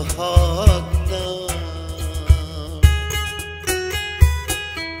nahakna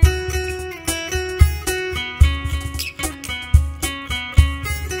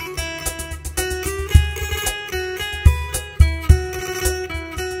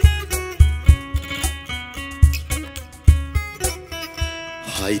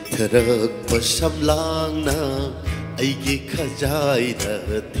haitharak pasamlangna aigi khajaida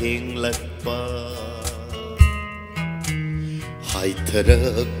thenglakpa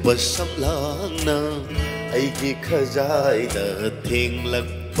haitharak pasamlangna aigi khajaida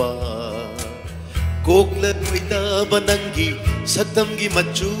thenglakpa kokla banangi satamgi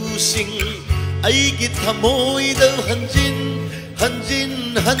machu sing aigi thamoida hanjin hanjin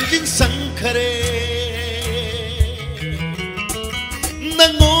hanjin sankhare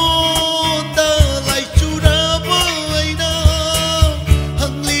nangonda lai churaba aina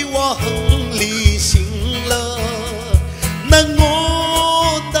hangli wa hangli singla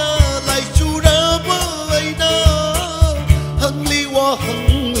nangonda lai churaba aina hangli wa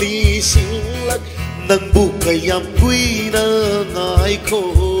hangli singla nang bukayam kuina ngai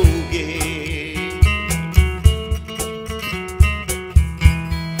khoge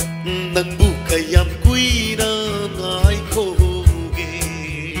nang bukayam kuina ngai khoge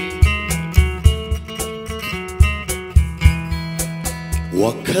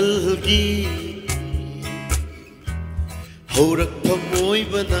wakhalgi haurak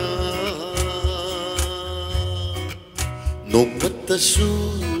pamoibana nongmatasu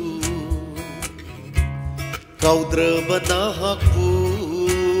kaudrabana haku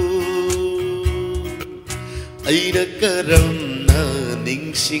aina karamna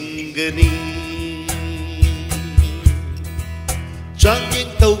ningsingani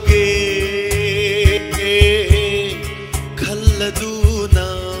changyeng tauge khalladuna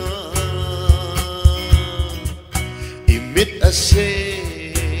imit ase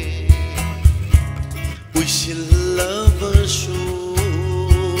uisilavasu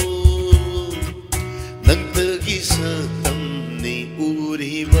nang tagi sa tamni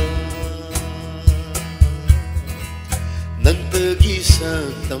uriba nang tagi sa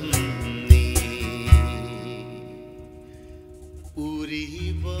tamni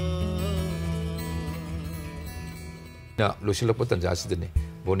uriba na losilakpa tanja sidane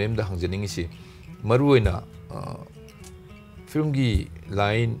Bonium da hangjaning si maruina film gi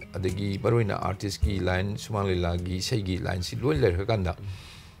line adagi maruina artist gi line sumangli lagi sei gi line si loi ler kanda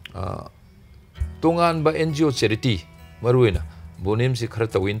tongan ba NGO charity maruina Bonium si khara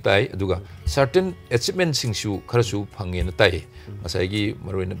tawin tai aduga certain achievement sing su khara su phange na tai masai gi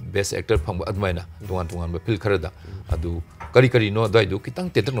maruina best actor phangba admaina tongan tongan ba fil khara da adu kari kari no dai du kitang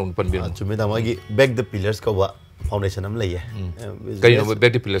tetak non pan bir chumi da magi back the pillars ka wa foundation am laye kari no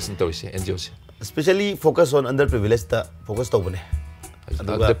back the pillars to se NGO se especially focus on underprivileged ta focus to bane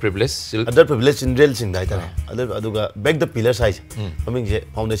underprivileged children sing dai ta aduga back the pillars size coming je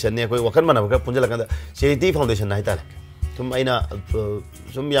foundation ne koi wakan mana ka punjala kan charity foundation nai ta tum aina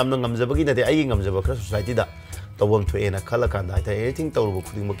sum yamna ngamjabagi na te ai ngamjaba kra society da tawam thuena khala kan dai ta anything tawru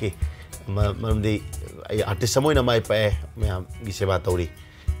khuding maki mamdi artist samoina mai pa me gi seba tawri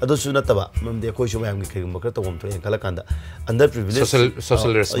अदुसु नतबा ममदे अखोय सु मयाम के खरिम बकर तोम थोय खला कांदा under privilege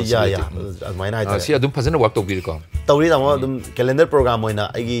social responsibility या माइना हाइता si adum phajana work to bi ko तौरी तमो अदुम calendar programme होइना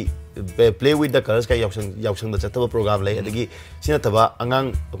आइगी play with the colours का यावसंग the चतबा programme ले अदगी सिना तबा अंगांग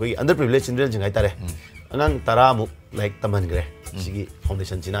अखोय अंडर प्रिविलेज चिल्ड्रन जिंग हाइतारे अंगांग 10 मु लाइक तमनग्रे सिगी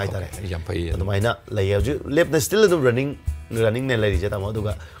फाउंडेशन चिना हाइतारे yam pai अदुमाइना लय हजु लेप स्टिल अदुम रनिंग ने लरी जे तमो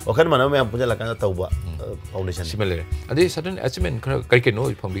अदुगा वखन माना मयाम पुजा लका तौबा foundation similar adi certain achievement kai ke no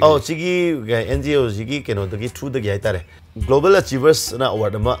phang bi oh सिगी NGO सिगी केनो दगी थ्रू दगी हाइतारे ग्लोबल अचीवर्स ना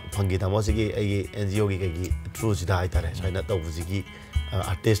अवार्ड मा फंगी तमो सिगी आई एनजीओ की थ्रू सिदा हाइतारे साइना तौ सिगी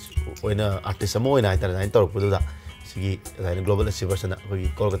artist ओइना artist Amo ओइना हाइतारे nine तौरक पुदुदा सिगी Saina global achievers ना कोई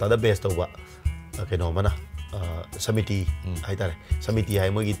कोलकाता दा बेस तौबा केनो मना समिति हाइतारे समिति हाइ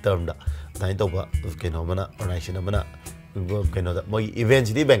मोगी टर्म दा नाइन तौबा केनो मना ऑर्गेनाइजेशन मना केनो दा मोगी इवेंट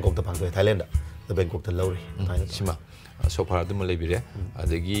सिदी बैंकॉक दा फंगतो थाईलैंड दा बैंकॉक दा लौरी sima so far adum le bire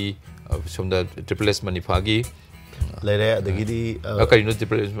adagi somda triple s manifagi लेरे अदगी दी kari no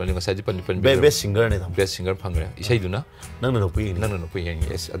triple s mani ngasai pan best singer ने थम best singer phangre isai duna नंग न पुई nang no pui yang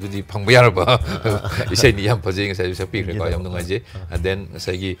yes adudi phangba yar ba isai ni yam phaje ngasai sa pi ko yam ngai je and then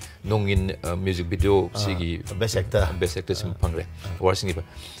ngasai gi nong in music video sigi best actor sim phangre warsing ba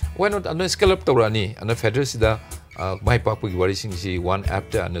why not an scale up tawrani an federal sida mai pa pu gi wari sing si one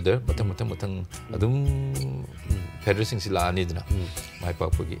after another matang adum federal sing si la ani dina mai pa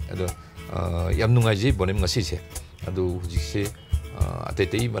pu gi ado yam nungai je bonem ngasi se adu hujik se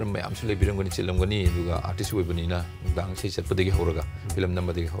atai mar mayam su le birangani chilamgani duga artist we banina dang se chat padagi horaga film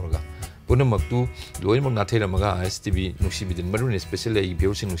number dagi horaga puna maktu loi mak na thera maga stv nuksi bidin marun special ei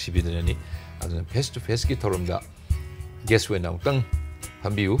view sing nuksi bidin ani adu face to face ki thorum da guess we now tang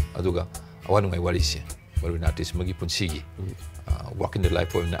hambiu aduga awan ngai wari se marun artist magi punsi gi walk in the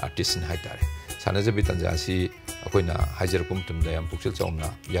life of an artist in haitare sana jabi tanja si akoina hajar kum tum da yam pukchil chawna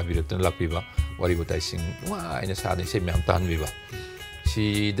ya biraktan lakpiba wari botai sing wa ina sa ne se myam tan biba si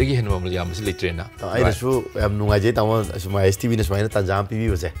dagi hen mamul yam si litrena ai rasu am nungai je tamo asuma stv ne smaina tanjam pi bi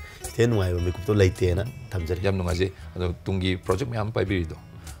bose te nungai me kup to leite na thamjari yam nungai je adu tungi project myam pai bi do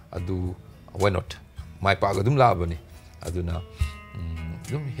adu why not mai pa ga dum la bani aduna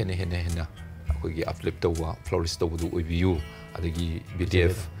dum hena akogi uplift tawa florist tawu du oibiu adagi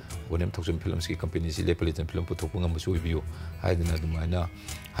btf Bonium Thokchom films ki company si lepalitan film puthok ngam su review haidina dumaina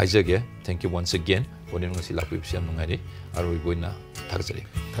haijage thank you once again Bonium ngasi lakwi siam ngai aroi boina thakjari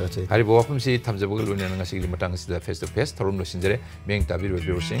hari bo wapum si thamjabog luna ngasi matang si face to face thorum no sinjare meng tabir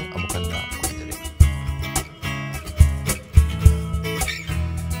review sing amukanna